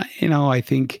 Yeah. And I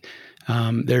think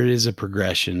there is a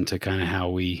progression to kind of how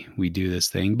we do this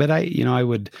thing, but I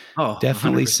would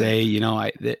definitely 100%. Say,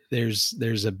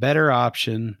 there's a better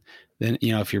option than,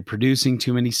 if you're producing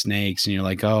too many snakes and you're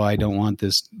like, oh, I don't want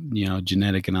this,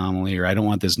 genetic anomaly, or I don't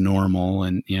want this normal.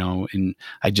 And, and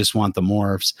I just want the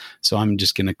morphs. So I'm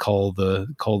just going to cull the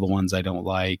ones I don't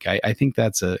like. I think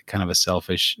that's a kind of a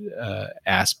selfish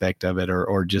aspect of it,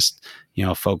 or just,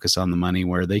 focus on the money,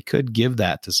 where they could give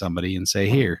that to somebody and say,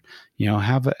 here,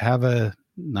 have a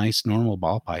nice normal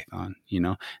ball python.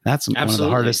 That's Absolutely. One of the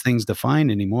hardest things to find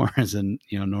anymore is a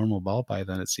normal ball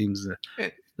python. It seems a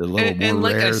little more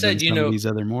like rare, I said, than some of these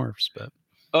other morphs. But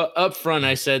up front,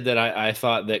 I said that I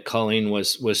thought that culling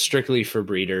was strictly for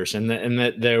breeders, and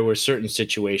that there were certain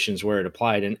situations where it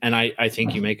applied. And I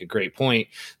think you make a great point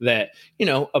that,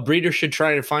 a breeder should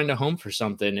try to find a home for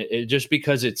something. Just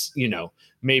because it's,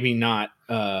 maybe not,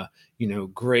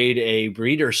 grade A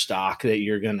breeder stock that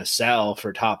you're going to sell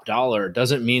for top dollar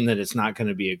doesn't mean that it's not going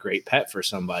to be a great pet for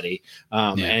somebody.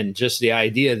 And just the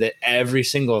idea that every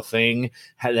single thing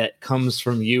that comes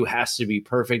from you has to be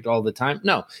perfect all the time.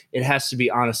 No, it has to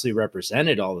be honestly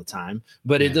represented all the time,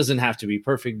 but it doesn't have to be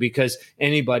perfect, because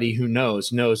anybody who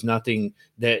knows nothing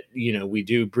that, we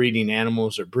do breeding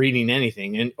animals or breeding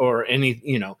anything or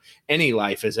any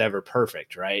life is ever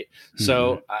perfect. Right. Mm-hmm.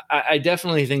 So I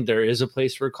definitely think there is a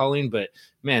place for culling, but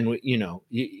man, you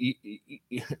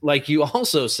like you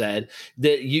also said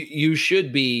that you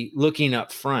should be looking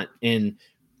up front in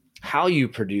how you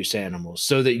produce animals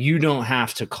so that you don't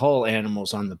have to cull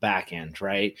animals on the back end,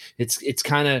 right? It's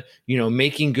kind of,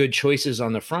 making good choices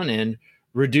on the front end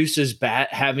reduces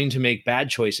having to make bad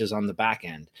choices on the back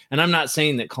end. And I'm not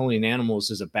saying that culling animals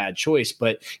is a bad choice,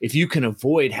 but if you can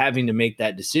avoid having to make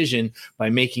that decision by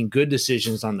making good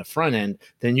decisions on the front end,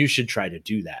 then you should try to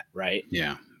do that, right?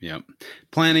 Yeah. Yep.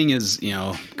 Planning is,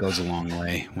 goes a long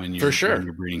way when you're, for sure. When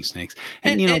you're breeding snakes.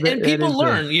 And people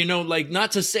learn, like,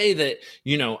 not to say that,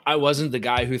 I wasn't the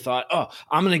guy who thought, oh,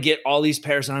 I'm going to get all these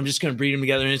pairs and I'm just going to breed them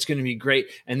together and it's going to be great.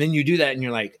 And then you do that and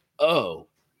you're like, oh,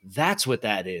 that's what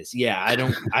that is. Yeah. I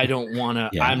don't want to,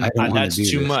 that's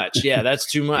too much. Yeah. That's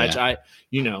too much. Yeah.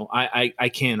 I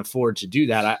can't afford to do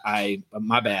that.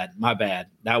 My bad.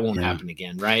 That won't happen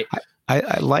again. Right.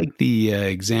 I like the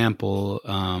example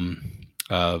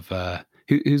of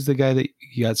who's the guy that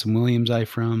you got some Williams eye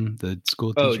from, the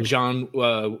school Oh, teacher?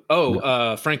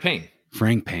 Frank Payne.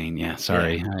 Frank Payne. Yeah, Yeah.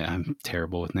 sorry, I'm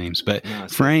terrible with names, but No,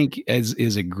 it's good. Frank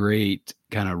is a great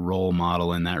kind of role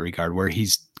model in that regard, where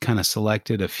he's kind of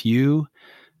selected a few,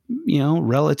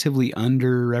 relatively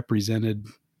underrepresented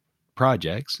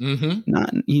projects. Mm-hmm.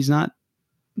 Not he's not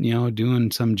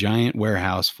doing some giant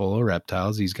warehouse full of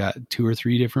reptiles. He's got two or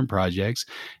three different projects,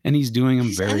 and he's doing them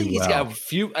I very think he's got well. a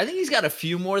few. I think he's got a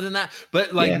few more than that,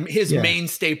 but like Yeah, his yeah. main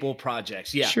staple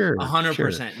projects, yeah, Sure, sure.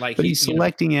 100%. Like But he's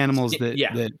selecting animals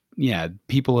yeah, that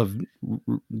people have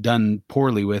done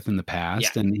poorly with in the yeah,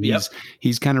 past, and yep,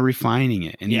 he's kind of refining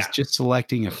it, and he's yeah, just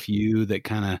selecting a few that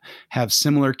kind of have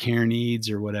similar care needs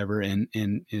or whatever. And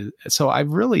so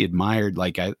I've really admired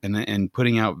and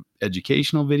putting out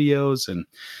educational videos and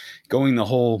going the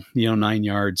whole 9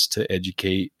 yards to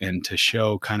educate and to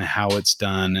show kind of how it's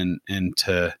done and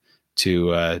to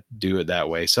do it that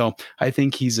way. So I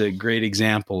think he's a great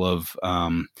example of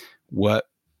what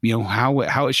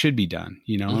how it should be done.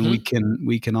 And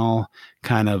we can all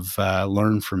kind of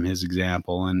learn from his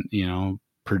example and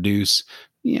produce.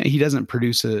 Yeah, he doesn't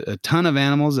produce a ton of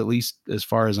animals, at least as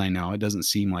far as I know. It doesn't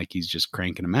seem like he's just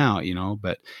cranking them out,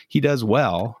 but he does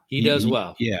well. he does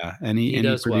well. Yeah, and he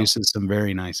does well. produces some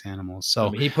very nice animals. So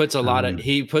I mean, he puts a lot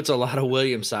of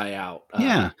Williams eye out.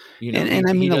 Yeah, and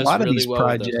I mean, a lot of these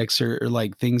projects are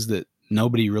like things that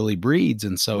nobody really breeds,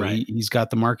 and so Right. he's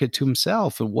got the market to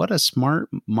himself. And what a smart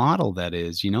model that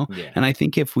is, Yeah. And I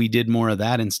think if we did more of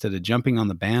that instead of jumping on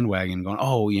the bandwagon, going,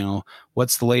 oh,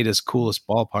 what's the latest, coolest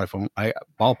ball python?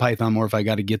 Or if I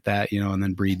got to get that, and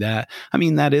then breed that. I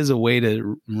mean, that is a way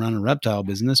to run a reptile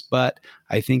business, but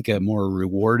I think a more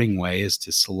rewarding way is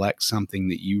to select something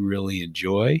that you really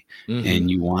enjoy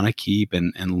and you want to keep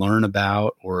and learn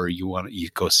about, or you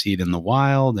go see it in the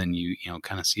wild and you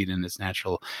kind of see it in its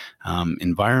natural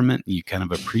environment. You kind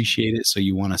of appreciate it, so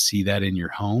you want to see that in your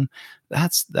home.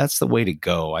 That's the way to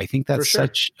go. I think that's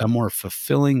such a more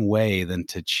fulfilling way than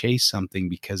to chase something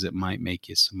because it might make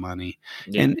you some money.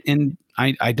 Yeah. And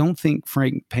I don't think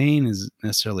Frank Payne is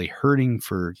necessarily hurting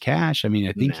for cash. I mean,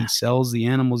 I think he sells the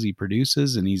animals he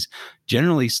produces, and he's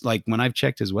generally, like, when I've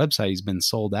checked his website, he's been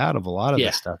sold out of a lot of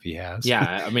the stuff he has.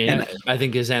 Yeah, I mean, I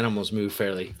think his animals move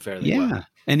fairly well.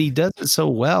 And he does it so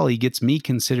well. He gets me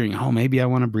considering, maybe I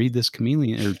want to breed this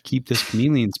chameleon or keep this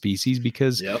chameleon species,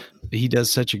 because he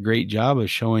does such a great job of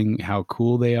showing how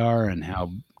cool they are and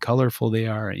how colorful they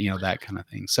are, that kind of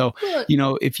thing. So,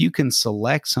 if you can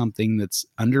select something that's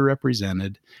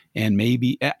underrepresented, and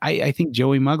maybe I think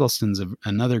Joey Muggleston's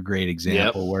another great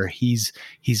example where he's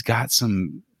got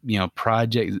some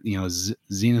project,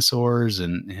 xenosaurs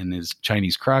and his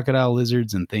Chinese crocodile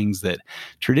lizards and things that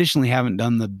traditionally haven't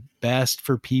done the best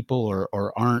for people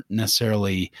or aren't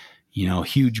necessarily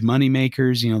huge money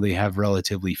makers. They have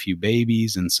relatively few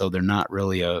babies, and so they're not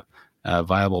really a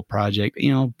viable project.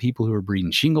 People who are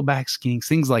breeding shingleback skinks,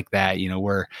 things like that,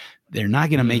 where they're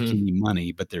not going to make any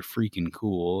money, but they're freaking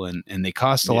cool, and they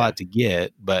cost a lot to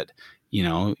get, but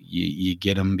you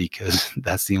get them because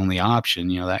that's the only option,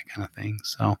 that kind of thing.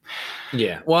 So,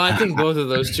 well, I think both of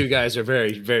those two guys are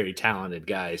very, very talented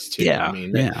guys too. Yeah, I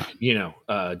mean,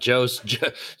 Joe's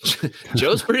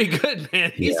pretty good,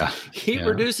 man. He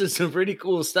produces some pretty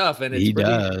cool stuff, and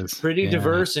it's pretty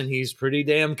diverse, and he's pretty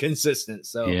damn consistent.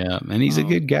 So and he's a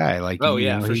good guy. Like,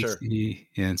 for sure.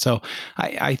 And so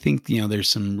I think there's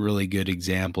some really good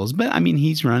examples. But I mean,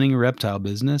 he's running a reptile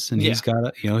business, and he's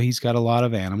got a lot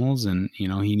of animals, and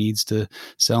he needs to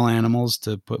sell animals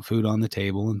to put food on the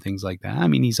table and things like that. I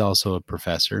mean, he's also a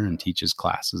professor and teaches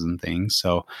classes and things,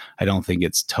 so I don't think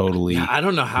it's totally. I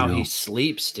don't know how he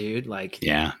sleeps, dude. Like,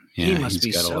 he must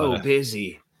be so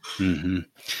busy. Mm-hmm.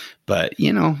 But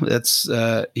that's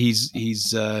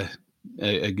he's a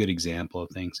good example of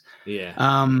things.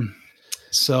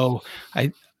 So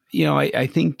I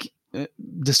think,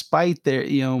 despite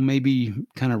their, maybe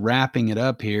kind of wrapping it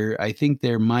up here, I think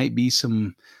there might be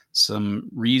some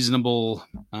reasonable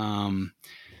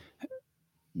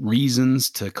reasons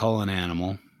to call an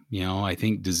animal. I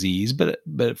think disease, but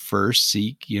first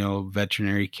seek,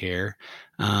 veterinary care.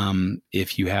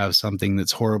 If you have something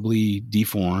that's horribly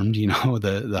deformed,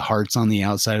 the heart's on the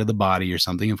outside of the body or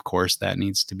something, of course that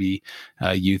needs to be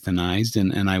euthanized.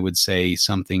 And I would say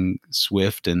something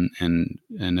swift and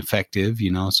effective,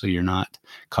 so you're not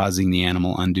causing the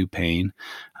animal undue pain.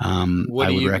 What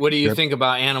do you think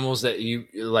about animals that you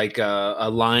like, a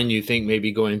line you think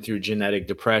maybe going through genetic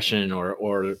depression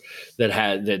or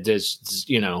that just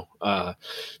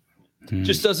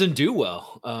just doesn't do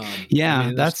well.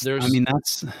 Yeah,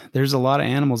 there's a lot of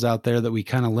animals out there that we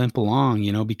kind of limp along,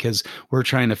 because we're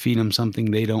trying to feed them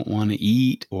something they don't want to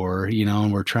eat, or,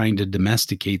 and we're trying to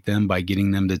domesticate them by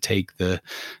getting them to take the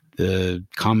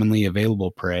commonly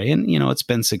available prey. And, it's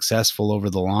been successful over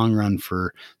the long run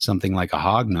for something like a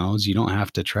hognose. You don't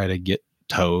have to try to get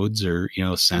toads or,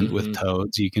 scent with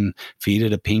toads. You can feed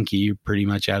it a pinky, you're pretty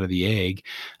much out of the egg.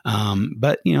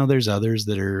 But, there's others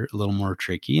that are a little more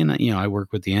tricky. And, I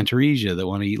work with the Antaresia that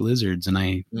want to eat lizards, and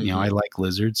I like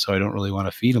lizards, so I don't really want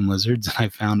to feed them lizards. And I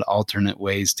found alternate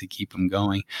ways to keep them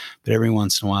going. But every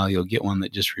once in a while you'll get one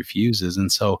that just refuses.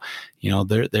 And so,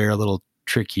 they're a little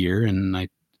trickier,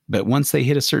 but once they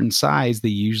hit a certain size, they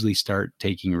usually start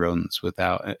taking rodents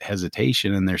without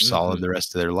hesitation, and they're solid the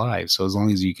rest of their lives. So as long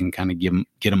as you can kind of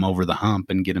get them over the hump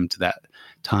and get them to that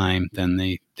time, then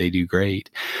they do great.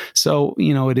 So,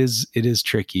 it is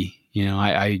tricky.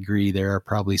 I agree. There are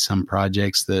probably some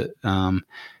projects that,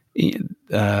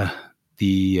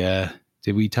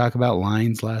 did we talk about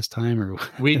lines last time, or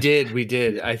we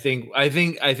did. I think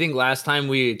last time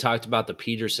we talked about the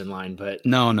Peterson line, but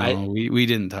no, we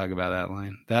didn't talk about that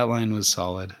line. That line was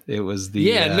solid. It was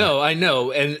the I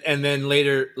know. And then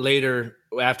later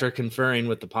after conferring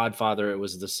with the Podfather, it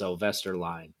was the Sylvester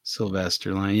line.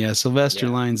 Yeah, Sylvester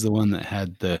line's the one that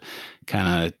had the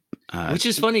kind of which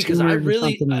is funny because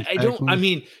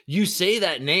you say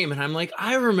that name and I'm like,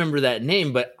 I remember that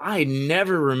name, but I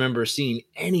never remember seeing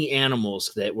any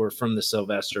animals that were from the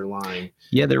Sylvester line.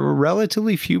 Yeah, there were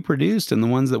relatively few produced, and the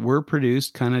ones that were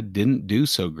produced kind of didn't do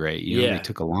so great. They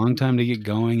took a long time to get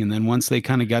going, and then once they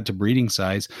kind of got to breeding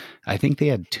size, I think they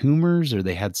had tumors, or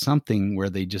they had something where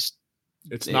they just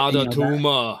not a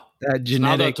tumor. That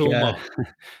genetic,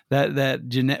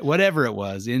 whatever it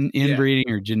was,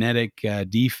 inbreeding or genetic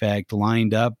defect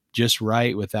lined up just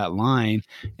right with that line,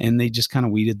 and they just kind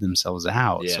of weeded themselves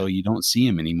out. So you don't see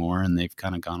them anymore, and they've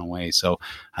kind of gone away. So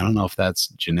I don't know if that's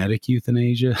genetic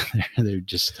euthanasia. They're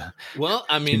just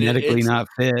genetically not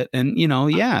fit. And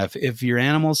if your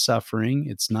animal's suffering,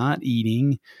 it's not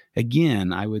eating.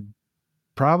 Again, I would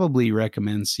probably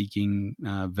recommend seeking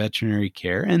veterinary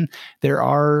care. And there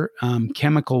are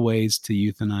chemical ways to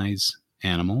euthanize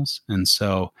animals. And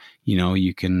so,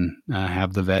 you can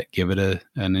have the vet give it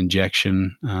an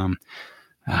injection.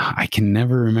 I can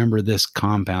never remember this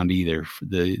compound either.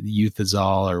 The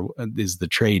Euthazol is the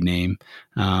trade name,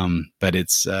 but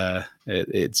it's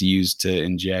used to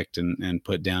inject and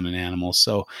put down an animal.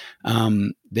 So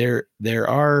there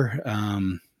are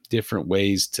different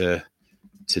ways to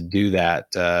do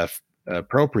that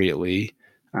appropriately.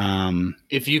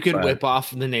 If you could whip off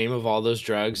the name of all those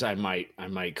drugs, I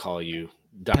might call you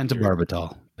Dr.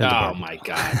 Pentobarbital. Oh my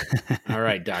God. All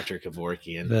right, Dr.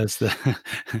 Kevorkian. That's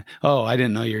I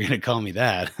didn't know you were going to call me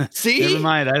that. See? Never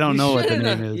mind. I don't know what the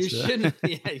name is. You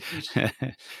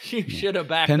should have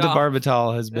backed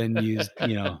Pentobarbital has been used,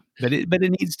 but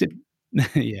it needs to,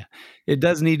 it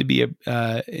does need to be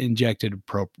injected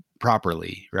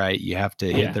properly, right? You have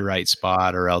to hit the right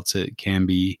spot, or else it can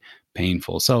be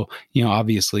painful. So,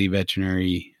 obviously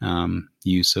veterinary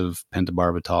use of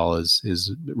pentobarbital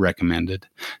is recommended.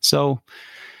 So,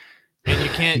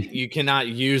 and you cannot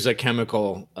use a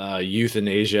chemical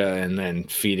euthanasia and then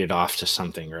feed it off to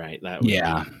something, right? That would be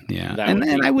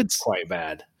I would quite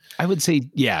bad. I would say,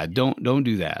 don't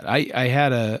do that. I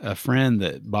had a friend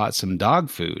that bought some dog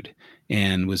food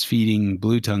and was feeding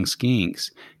blue tongue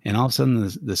skinks, and all of a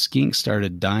sudden the skink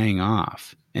started dying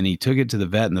off, and he took it to the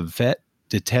vet, and the vet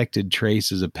detected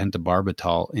traces of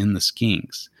pentobarbital in the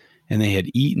skinks, and they had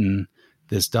eaten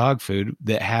this dog food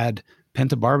that had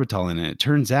pentobarbital in it. It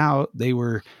turns out they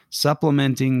were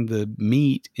supplementing the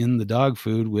meat in the dog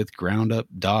food with ground up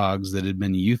dogs that had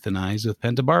been euthanized with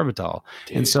pentobarbital.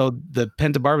 Dude. And so the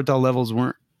pentobarbital levels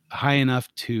weren't high enough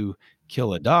to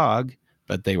kill a dog,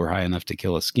 but they were high enough to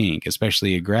kill a skink,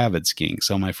 especially a gravid skink.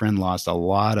 So my friend lost a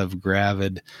lot of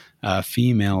gravid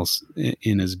females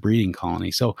in his breeding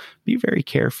colony. So be very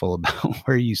careful about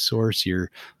where you source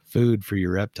your food for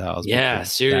your reptiles. Yeah,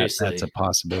 seriously. That's a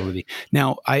possibility.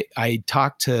 Now, I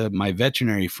talked to my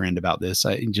veterinary friend about this,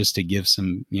 just to give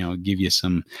you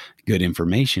some good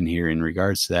information here in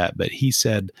regards to that. But he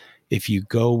said, if you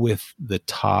go with the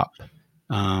top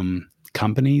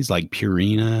companies like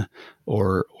Purina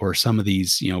or some of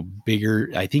these, bigger,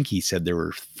 I think he said there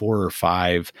were 4 or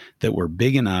 5 that were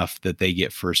big enough that they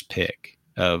get first pick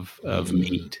of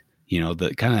meat.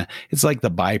 The kind of, it's like the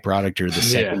byproduct or the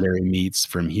secondary meats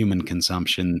from human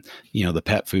consumption. The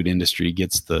pet food industry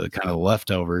gets the kind of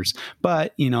leftovers,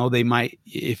 but they might,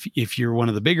 if you're one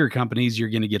of the bigger companies, you're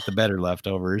going to get the better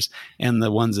leftovers, and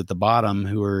the ones at the bottom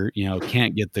who are,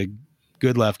 can't get the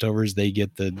good leftovers, they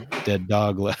get the dead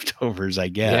dog leftovers, I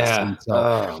guess. Yeah. And so,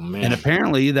 Oh man. and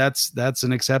apparently that's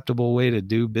an acceptable way to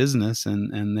do business,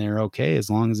 and they're okay as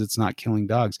long as it's not killing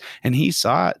dogs. And he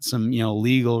sought some,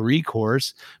 legal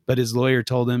recourse, but his lawyer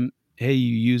told him, hey,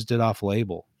 you used it off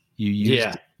label. You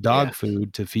used dog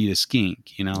food to feed a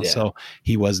skink, so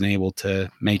he wasn't able to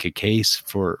make a case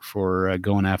for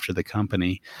going after the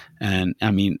company. And I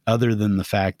mean, other than the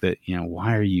fact that,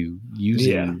 why are you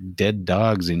using dead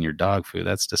dogs in your dog food?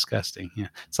 That's disgusting. Yeah.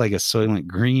 It's like a Soylent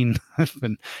Green.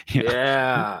 And,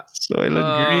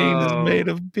 Soylent Green is made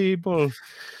of people.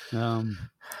 I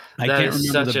can't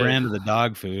remember the brand of the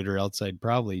dog food, or else I'd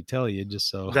probably tell you, just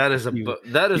so that is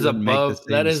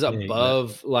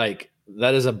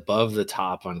above the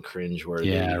top on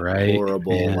cringeworthy,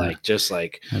 horrible, like just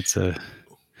like that's a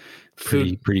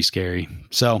pretty scary.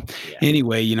 So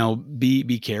anyway,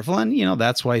 be careful, and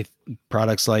that's why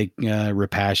products like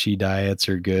Repashy diets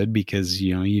are good, because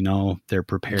they're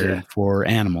prepared for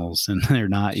animals, and they're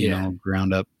not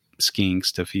ground up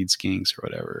skinks to feed skinks or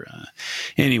whatever.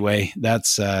 Anyway,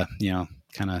 that's kind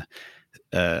of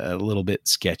a little bit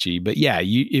sketchy, but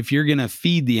if you're gonna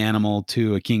feed the animal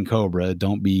to a king cobra,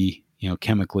 don't be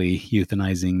chemically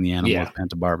euthanizing the animal with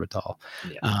pentobarbital.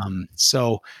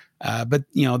 But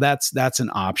that's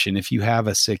an option. If you have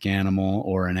a sick animal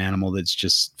or an animal that's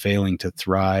just failing to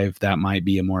thrive, that might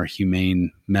be a more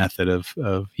humane method of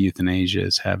euthanasia,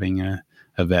 is having a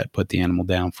vet put the animal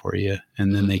down for you,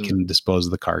 and then they can dispose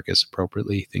of the carcass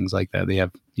appropriately, things like that. They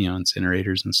have,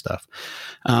 incinerators and stuff.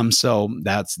 So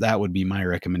that would be my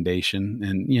recommendation.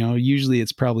 And, usually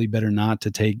it's probably better not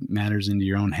to take matters into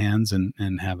your own hands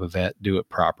and have a vet do it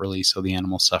properly, so the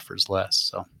animal suffers less.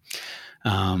 So,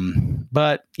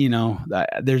 but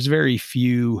there's very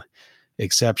few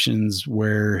exceptions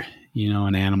where,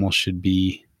 an animal should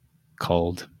be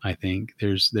culled. I think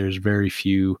there's very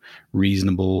few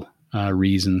reasonable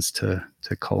reasons to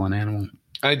cull an animal.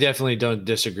 I definitely don't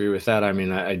disagree with that. I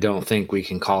mean, I don't think we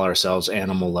can call ourselves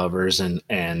animal lovers and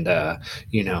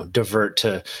divert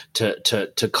to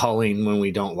culling when we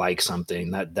don't like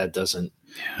something. That doesn't,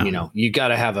 you got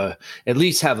to at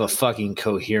least have a fucking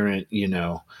coherent,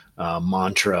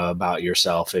 mantra about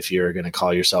yourself if you're going to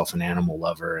call yourself an animal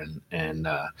lover.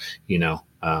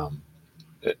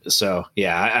 So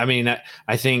yeah, I mean,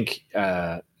 I think,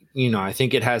 I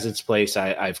think it has its place.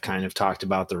 I've kind of talked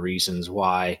about the reasons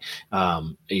why,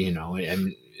 and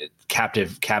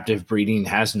captive breeding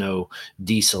has no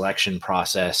deselection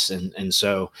process. And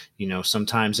so,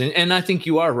 sometimes, and I think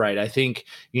you are right. I think,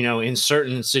 in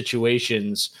certain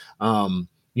situations,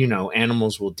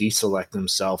 animals will deselect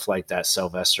themselves like that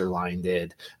Sylvester line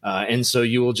did. And so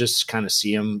you will just kind of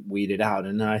see them weeded out.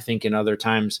 And then I think in other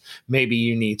times, maybe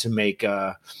you need to make,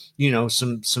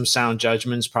 some sound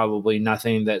judgments, probably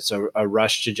nothing that's a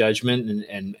rush to judgment.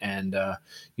 And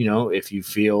if you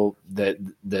feel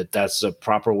that's a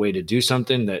proper way to do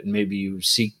something, that maybe you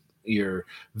seek your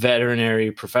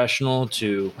veterinary professional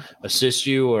to assist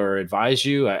you or advise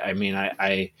you.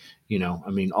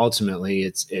 Ultimately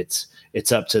it's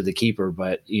up to the keeper,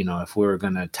 but if we're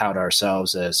going to tout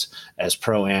ourselves as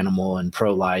pro animal and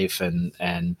pro life and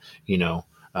then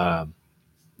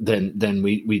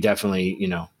we definitely,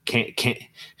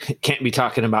 can't be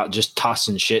talking about just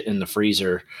tossing shit in the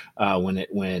freezer when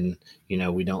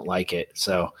we don't like it.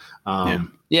 So I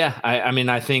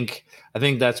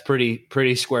think that's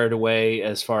pretty squared away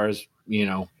as far as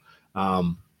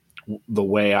the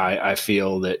way I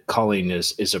feel that culling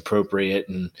is appropriate.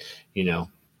 And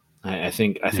I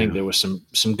think there was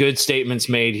some good statements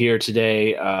made here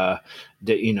today that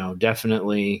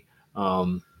definitely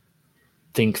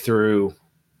think through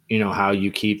how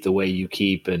you keep the way you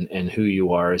keep and who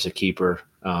you are as a keeper,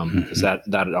 because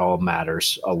that all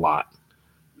matters a lot.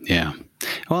 Yeah.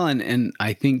 Well, and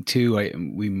I think too,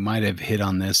 we might have hit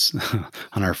on this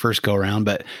on our first go around,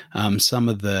 but some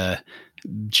of the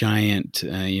giant,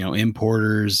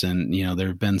 importers, and, there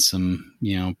have been some,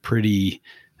 pretty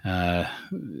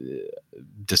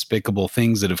despicable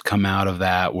things that have come out of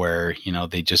that, where,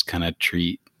 they just kind of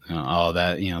treat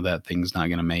that, that thing's not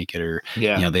going to make it, or,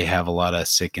 they have a lot of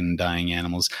sick and dying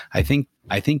animals. I think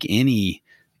any,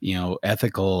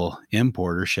 ethical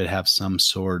importer should have some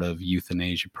sort of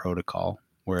euthanasia protocol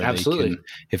where Absolutely. they can,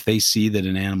 if they see that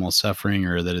an animal is suffering,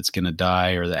 or that it's going to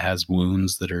die, or that has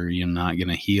wounds that are not going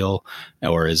to heal,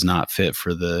 or is not fit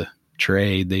for the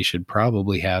trade, they should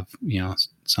probably have,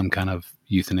 some kind of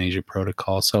euthanasia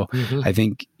protocol. So I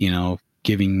think,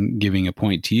 giving a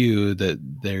point to you that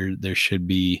there should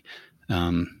be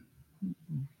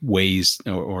ways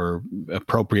or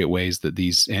appropriate ways that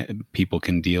these people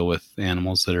can deal with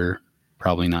animals that are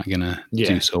probably not going to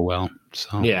do so well.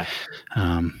 So yeah.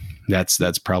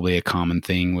 That's probably a common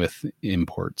thing with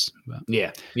imports. But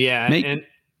Yeah. And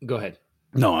go ahead.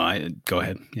 No, go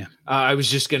ahead. Yeah. I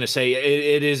was just going to say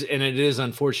it is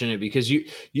unfortunate because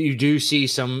you do see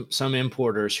some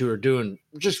importers who are doing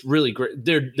just really great.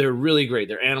 They're really great.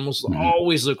 Their animals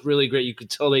always look really great. You could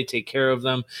tell they take care of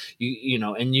them.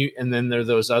 And then there are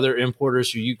those other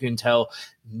importers who you can tell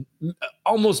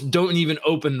almost don't even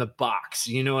open the box.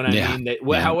 You know what I mean?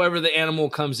 However the animal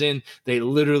comes in, they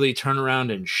literally turn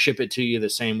around and ship it to you the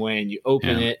same way, and you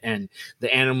open it, and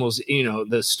the animals,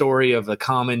 the story of the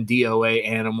common DOA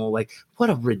animal, like what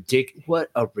a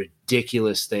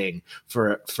ridiculous thing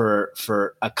for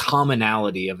a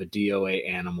commonality of a DOA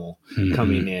animal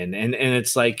coming in. And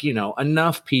it's like,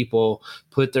 enough people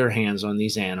put their hands on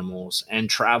these animals, and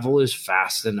travel is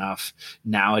fast enough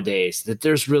nowadays that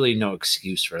there's really no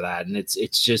excuse for that. And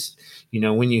it's just,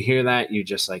 when you hear that, you're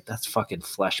just like, that's fucking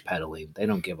flesh peddling. They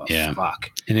don't give a fuck.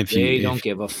 And if they don't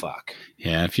give a fuck.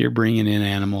 Yeah. If you're bringing in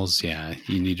animals,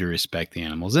 you need to respect the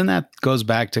animals. And that goes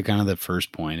back to kind of the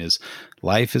first point is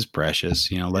life is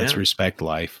precious. Let's respect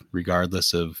life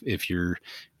regardless of if you're,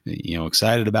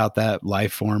 excited about that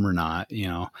life form or not.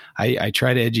 I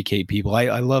try to educate people.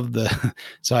 I love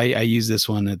so I use this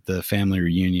one at the family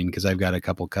reunion because I've got a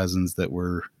couple cousins that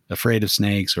were afraid of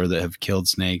snakes or that have killed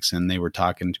snakes. And they were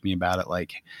talking to me about it.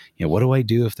 Like, what do I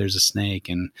do if there's a snake?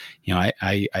 And,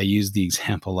 I use the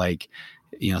example, like,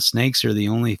 snakes are the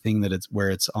only thing that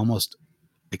where it's almost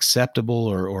acceptable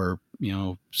or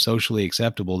socially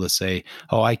acceptable to say,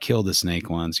 oh, I killed a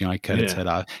snake once, I cut its head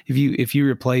off. If you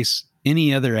replace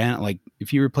any other animal, like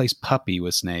if you replace puppy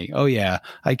with snake, oh yeah,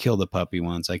 I killed a puppy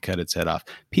once, I cut its head off,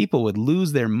 people would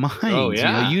lose their minds. Oh,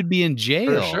 yeah. You'd be in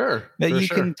jail. For sure. But you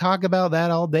can talk about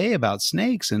that all day about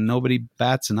snakes and nobody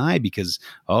bats an eye because,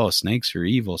 oh, snakes are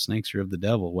evil, snakes are of the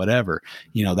devil, whatever.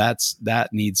 That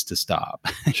needs to stop.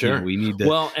 Sure. We need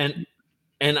to.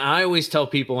 And I always tell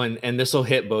people, and this will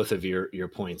hit both of your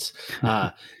points,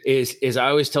 is I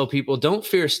always tell people, don't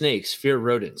fear snakes, fear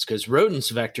rodents, because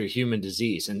rodents vector human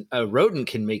disease, and a rodent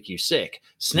can make you sick.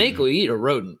 Snake will eat a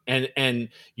rodent, and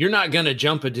you're not going to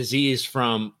jump a disease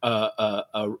from a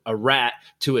rat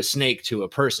to a snake to a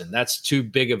person. That's too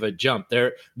big of a jump.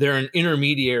 They're an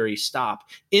intermediary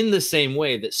stop. In the same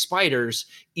way that spiders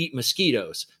eat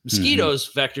mosquitoes. Mosquitoes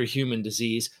vector human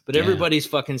disease, but everybody's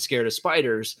fucking scared of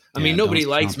spiders. I mean, nobody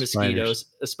likes mosquitoes,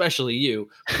 especially you.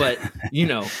 But it's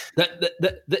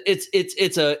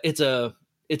a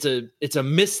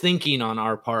misthinking on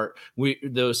our part.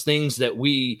 Those things that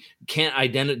we can't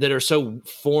identify, that are so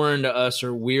foreign to us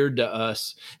or weird to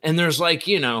us. And there's like,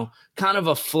 kind of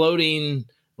a floating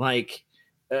like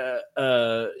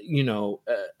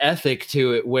ethic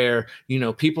to it where,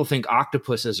 people think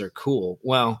octopuses are cool.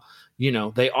 Well,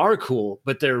 they are cool,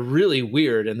 but they're really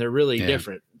weird and they're really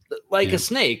different, like a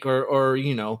snake or,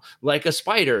 like a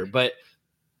spider. But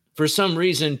for some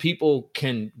reason, people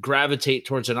can gravitate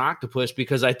towards an octopus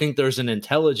because I think there's an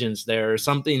intelligence there or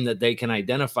something that they can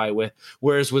identify with.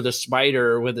 Whereas with a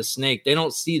spider or with a snake, they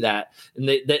don't see that and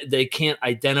they can't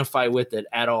identify with it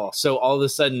at all. So all of a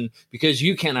sudden, because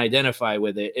you can't identify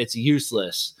with it, it's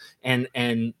useless. And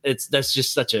that's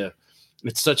just such a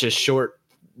short,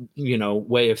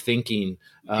 way of thinking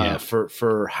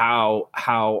for how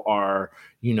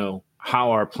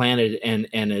our planet and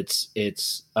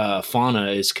its fauna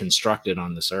is constructed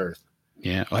on this earth.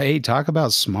 Yeah. Well, hey, talk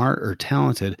about smart or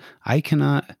talented. I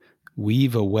cannot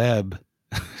weave a web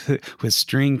with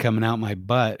string coming out my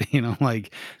butt,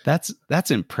 like that's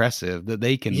impressive that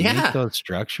they can make those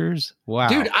structures. Wow.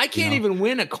 Dude, I can't even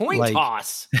win a coin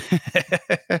toss.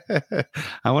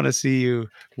 I want to see you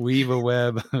weave a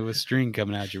web with string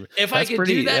coming out your butt. If I could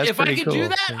do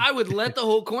that, I would let the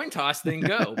whole coin toss thing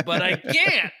go, but I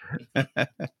can't.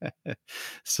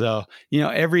 So,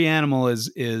 every animal is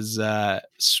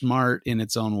smart in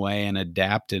its own way and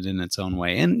adapted in its own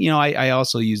way. And, I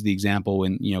also use the example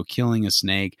when, killing a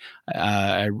snake.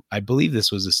 I believe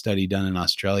this was a study done in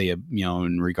Australia,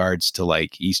 in regards to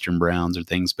like Eastern browns or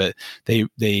things, but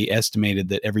they estimated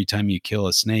that every time you kill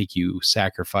a snake, you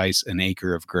sacrifice an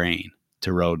acre of grain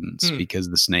to rodents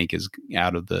because the snake is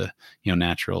out of the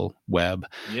natural web.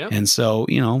 Yep. And so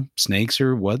snakes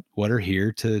are what are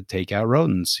here to take out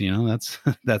rodents.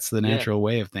 That's the natural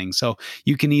way of things. So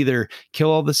you can either kill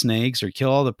all the snakes or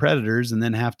kill all the predators and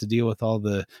then have to deal with all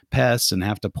the pests and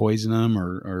have to poison them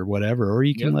or whatever, or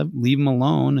you can leave them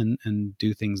alone and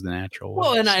do things the natural way.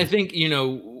 Well, and I think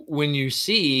when you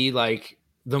see like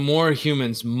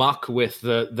humans muck with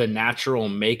the natural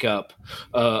makeup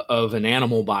of an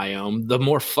animal biome, the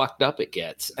more fucked up it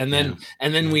gets. And then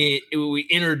we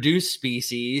introduce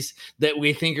species that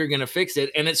we think are going to fix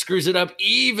it, and it screws it up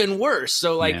even worse.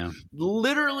 So like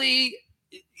literally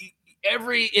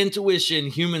every intuition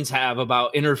humans have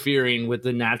about interfering with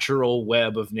the natural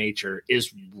web of nature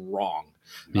is wrong.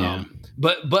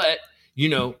 But you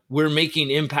know, we're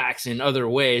making impacts in other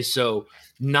ways. So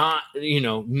not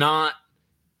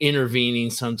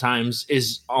intervening sometimes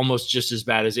is almost just as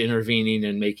bad as intervening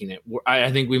and making it.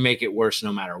 I think we make it worse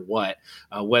no matter what,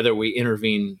 whether we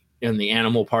intervene in the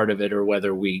animal part of it or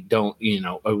whether we don't,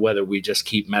 or whether we just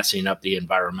keep messing up the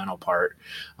environmental part.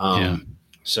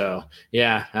 So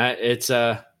it's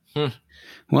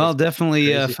well,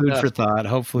 definitely food for thought.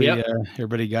 Hopefully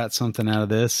everybody got something out of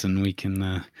this, and we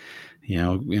can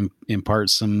impart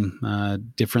some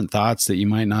different thoughts that you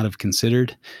might not have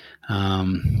considered.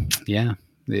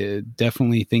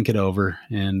 Definitely think it over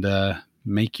and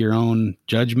make your own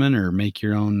judgment or make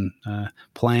your own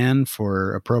plan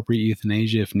for appropriate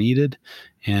euthanasia if needed,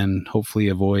 and hopefully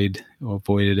avoid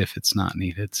it if it's not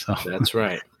needed. So that's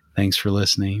right. Thanks for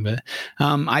listening. But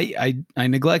I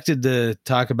neglected to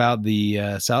talk about the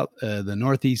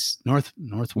northwest.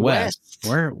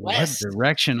 What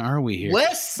direction are we here?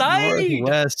 West side.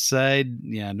 Northwest side.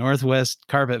 Yeah, Northwest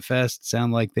Carpet Fest.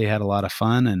 Sound like they had a lot of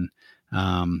fun, and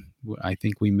I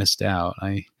think we missed out.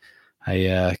 I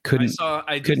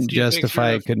couldn't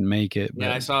justify it, couldn't make it.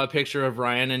 Yeah, I saw a picture of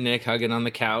Ryan and Nick hugging on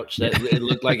the couch. That it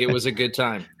looked like it was a good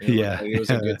time. It was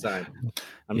a good time.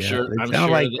 I'm sure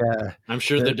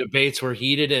the debates were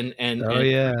heated and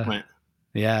went.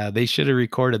 Yeah, they should have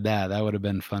recorded that. That would have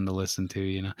been fun to listen to,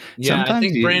 Yeah, sometimes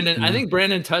I think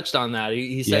Brandon touched on that.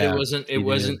 He said it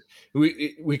wasn't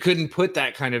we couldn't put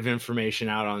that kind of information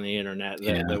out on the internet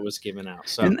that was given out.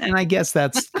 So and I guess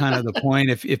that's kind of the point.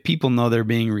 If people know they're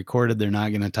being recorded, they're not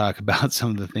going to talk about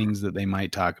some of the things that they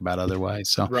might talk about otherwise.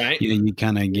 So you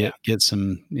kind of get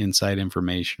some inside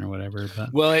information or whatever.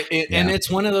 But, and it's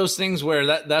one of those things where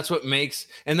that's what makes,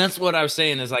 and that's what I was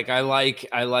saying is like I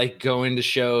like going to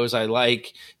shows. I like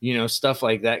stuff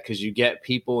like that because you get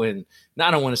people in. I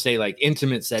don't want to say like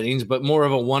intimate settings, but more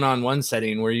of a one-on-one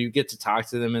setting where you get to talk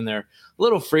to them and they're a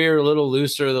little freer, a little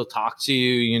looser. They'll talk to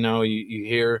you, you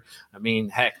hear, I mean,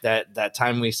 heck, that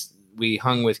time we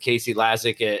hung with Casey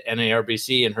Lazick at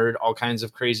NARBC and heard all kinds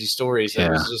of crazy stories. It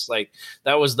was just like,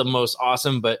 that was the most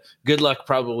awesome, but good luck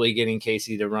probably getting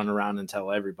Casey to run around and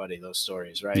tell everybody those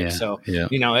stories. Right.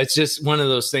 It's just one of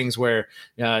those things where,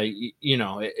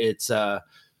 it's,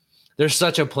 there's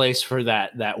such a place for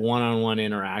that one-on-one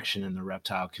interaction in the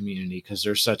reptile community because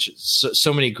there's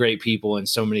so many great people and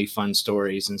so many fun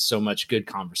stories and so much good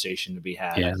conversation to be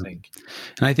had. I think.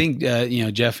 And I think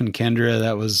Jeff and Kendra,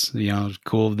 that was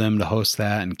cool of them to host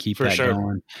that and keep that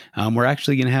going. We're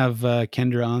actually going to have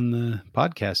Kendra on the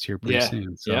podcast here pretty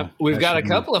soon. So we've got a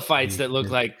couple of fights that look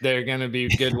like they're going to be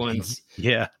good ones.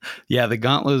 The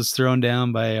gauntlet was thrown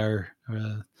down by our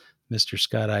Mr.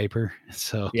 Scott Eiper.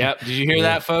 So did you hear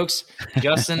that, folks?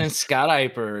 Justin and Scott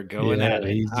Eiper going at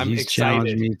it. He's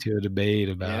challenged me to a debate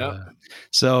about it.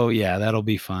 So that'll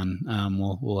be fun.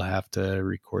 We'll have to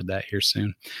record that here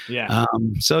soon.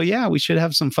 We should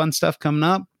have some fun stuff coming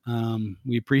up.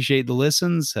 We appreciate the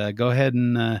listens. Go ahead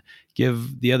and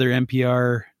give the other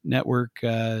NPR network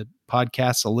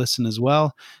podcasts a listen as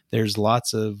well. There's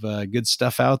lots of good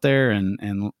stuff out there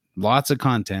and lots of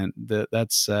content.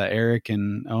 That's Eric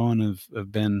and Owen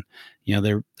have been,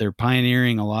 they're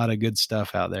pioneering a lot of good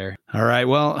stuff out there. All right.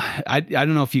 Well, I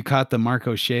don't know if you caught the Mark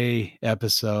O'Shea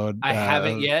episode. I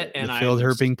haven't yet. And the Field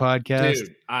Herping podcast.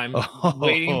 Dude, I'm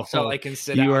waiting so I can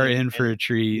sit. You are in for a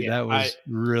treat. That was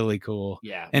really cool.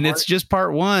 Yeah. And it's just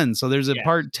part one. So there's a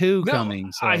part two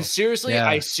coming. So I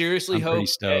seriously hope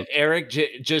Eric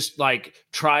just like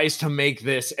tries to make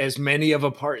this as many of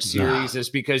a part series as,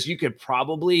 because you could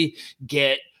probably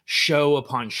get show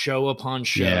upon show upon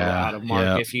show out of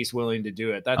Mark if he's willing to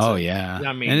do it. I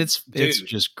mean, and it's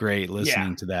just great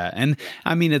listening to that. And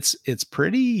I mean, it's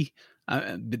pretty,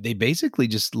 they basically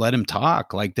just let him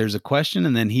talk. Like there's a question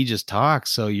and then he just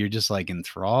talks. So you're just like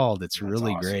enthralled. It's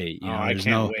really awesome. Great. I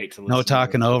can't wait to listen no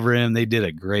talking over him. They did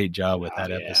a great job with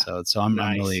that episode. So I'm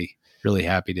really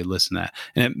happy to listen to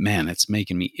that. And it's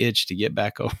making me itch to get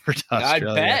back over to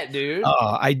Australia. I bet, dude.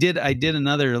 Oh, I did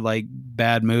another like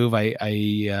bad move.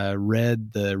 I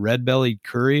read the Red-Bellied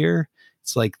Courier,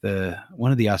 it's like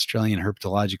one of the Australian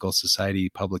Herpetological Society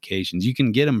publications. You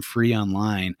can get them free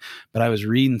online, but I was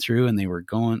reading through and they were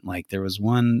going like, there was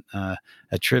one,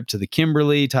 a trip to the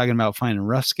Kimberley talking about finding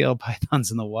rough scale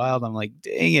pythons in the wild. I'm like,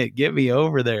 dang it, get me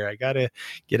over there. I got to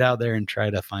get out there and try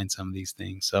to find some of these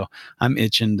things. So I'm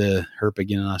itching to herp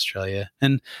again in Australia,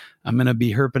 and I'm going to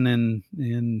be herping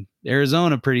in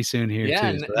Arizona pretty soon here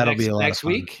too. So that'll be a lot of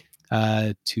fun. Next week?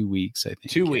 2 weeks, I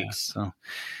think. 2 weeks. So,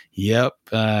 yep.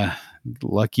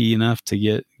 Lucky enough to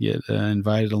get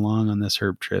invited along on this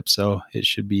herp trip. So it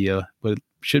should be a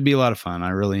lot of fun. I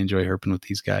really enjoy herping with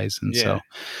these guys. And so,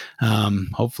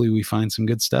 hopefully we find some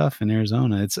good stuff in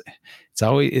Arizona.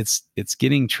 It's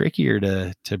getting trickier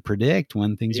to predict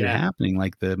when things are happening.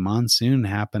 Like the monsoon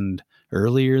happened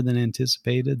earlier than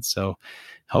anticipated. So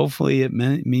hopefully it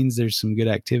means there's some good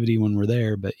activity when we're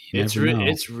there, but it's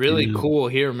really cool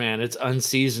here, man. It's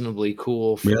unseasonably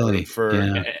cool for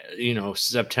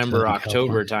September,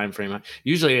 October timeframe.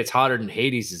 Usually it's hotter than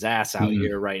Hades' ass out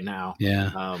here right now.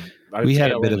 Yeah. We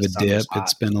had a bit of a dip.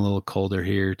 It's been a little colder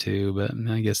here too, but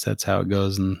I guess that's how it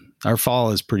goes. And our fall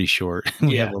is pretty short.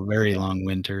 We have a very long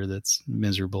winter that's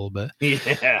miserable, but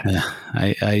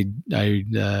I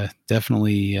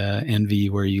definitely envy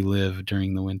where you live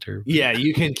during the winter. Yeah,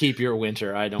 you can keep your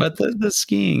winter. I don't. But the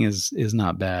skiing is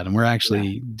not bad, and we're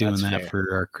actually doing that for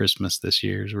our Christmas this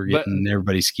year. We're getting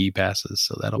everybody ski passes,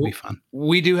 so that'll be fun.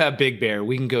 We do have Big Bear.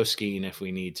 We can go skiing if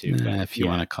we need to. If you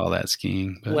want to call that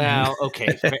skiing. But, well,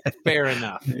 okay, fair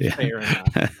enough. Fair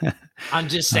enough. I'm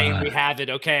just saying we have it.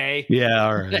 Okay. Yeah.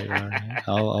 All right.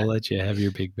 I'll let you have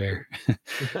your Big Bear.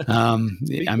 I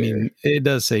mean, it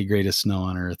does say greatest snow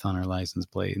on earth on our license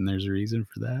plate, and there's a reason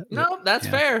for that. No, that's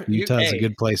fair. Utah's a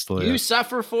good place to live. You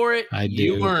suffer for it. I do.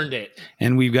 You earned it.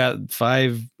 And we've got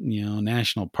 5,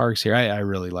 national parks here. I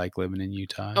really like living in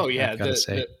Utah. Oh yeah. I've got to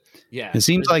say. Yeah. It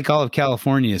seems like all of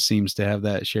California seems to have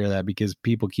share that because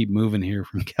people keep moving here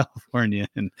from California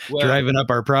and driving up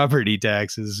our property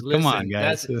taxes. Come on,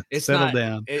 guys. Settle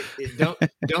down.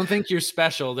 Don't think you're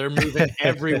special. They're moving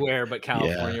everywhere but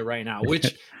California right now,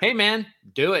 which, hey man,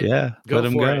 do it. Yeah. Go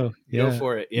let for them go. it. Yeah. Go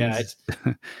for it. Yeah.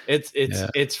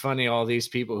 It's funny. All these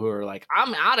people who are like,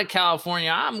 I'm out of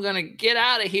California. I'm going to get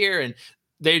out of here. And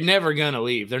they're never going to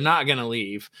leave. They're not going to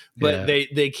leave, but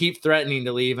they keep threatening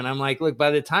to leave. And I'm like, look, by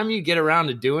the time you get around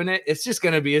to doing it, it's just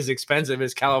going to be as expensive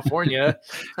as California.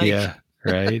 Yeah.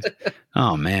 Right.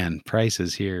 Oh man.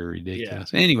 Prices here are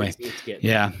ridiculous. Anyway.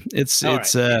 It's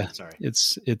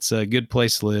a good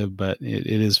place to live, but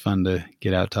it is fun to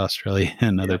get out to Australia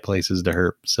and other places to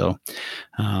herp. So,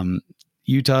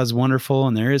 Utah's wonderful,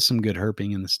 and there is some good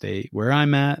herping in the state. Where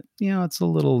I'm at, it's a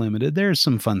little limited. There's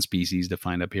some fun species to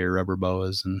find up here, rubber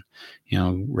boas and,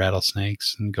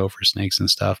 rattlesnakes and gopher snakes and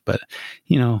stuff. But,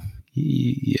 I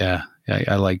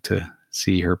like to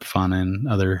see herp fauna in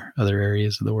other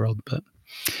areas of the world. But,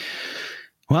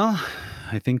 well,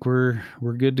 I think we're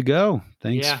good to go.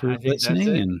 Thanks for listening,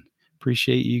 and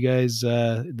appreciate you guys,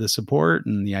 the support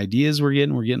and the ideas we're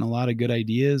getting. We're getting a lot of good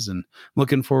ideas, and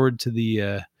looking forward to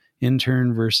the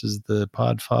intern versus the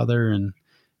podfather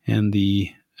and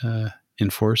the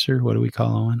enforcer. What do we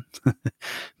call Owen?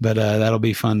 But that'll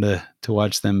be fun to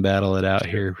watch them battle it out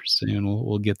here soon.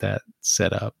 We'll get that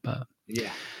set up.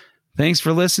 Thanks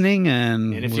for listening,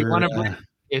 and if you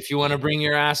want to bring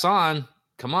your ass on,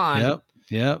 come on.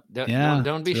 Yep.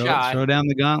 Don't be shy. Throw down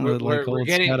the gauntlet like old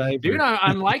Scott Iver. Dude,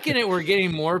 I'm liking it. We're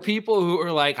getting more people who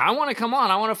are like, I want to come on.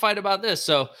 I want to fight about this.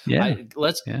 So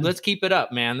let's keep it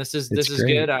up, man. This is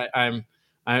good.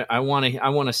 I want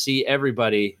to see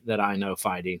everybody that I know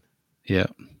fighting. Yeah.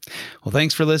 Well,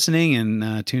 thanks for listening,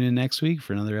 and tune in next week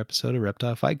for another episode of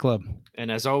Reptile Fight Club. And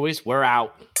as always, we're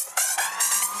out.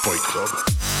 Fight Club.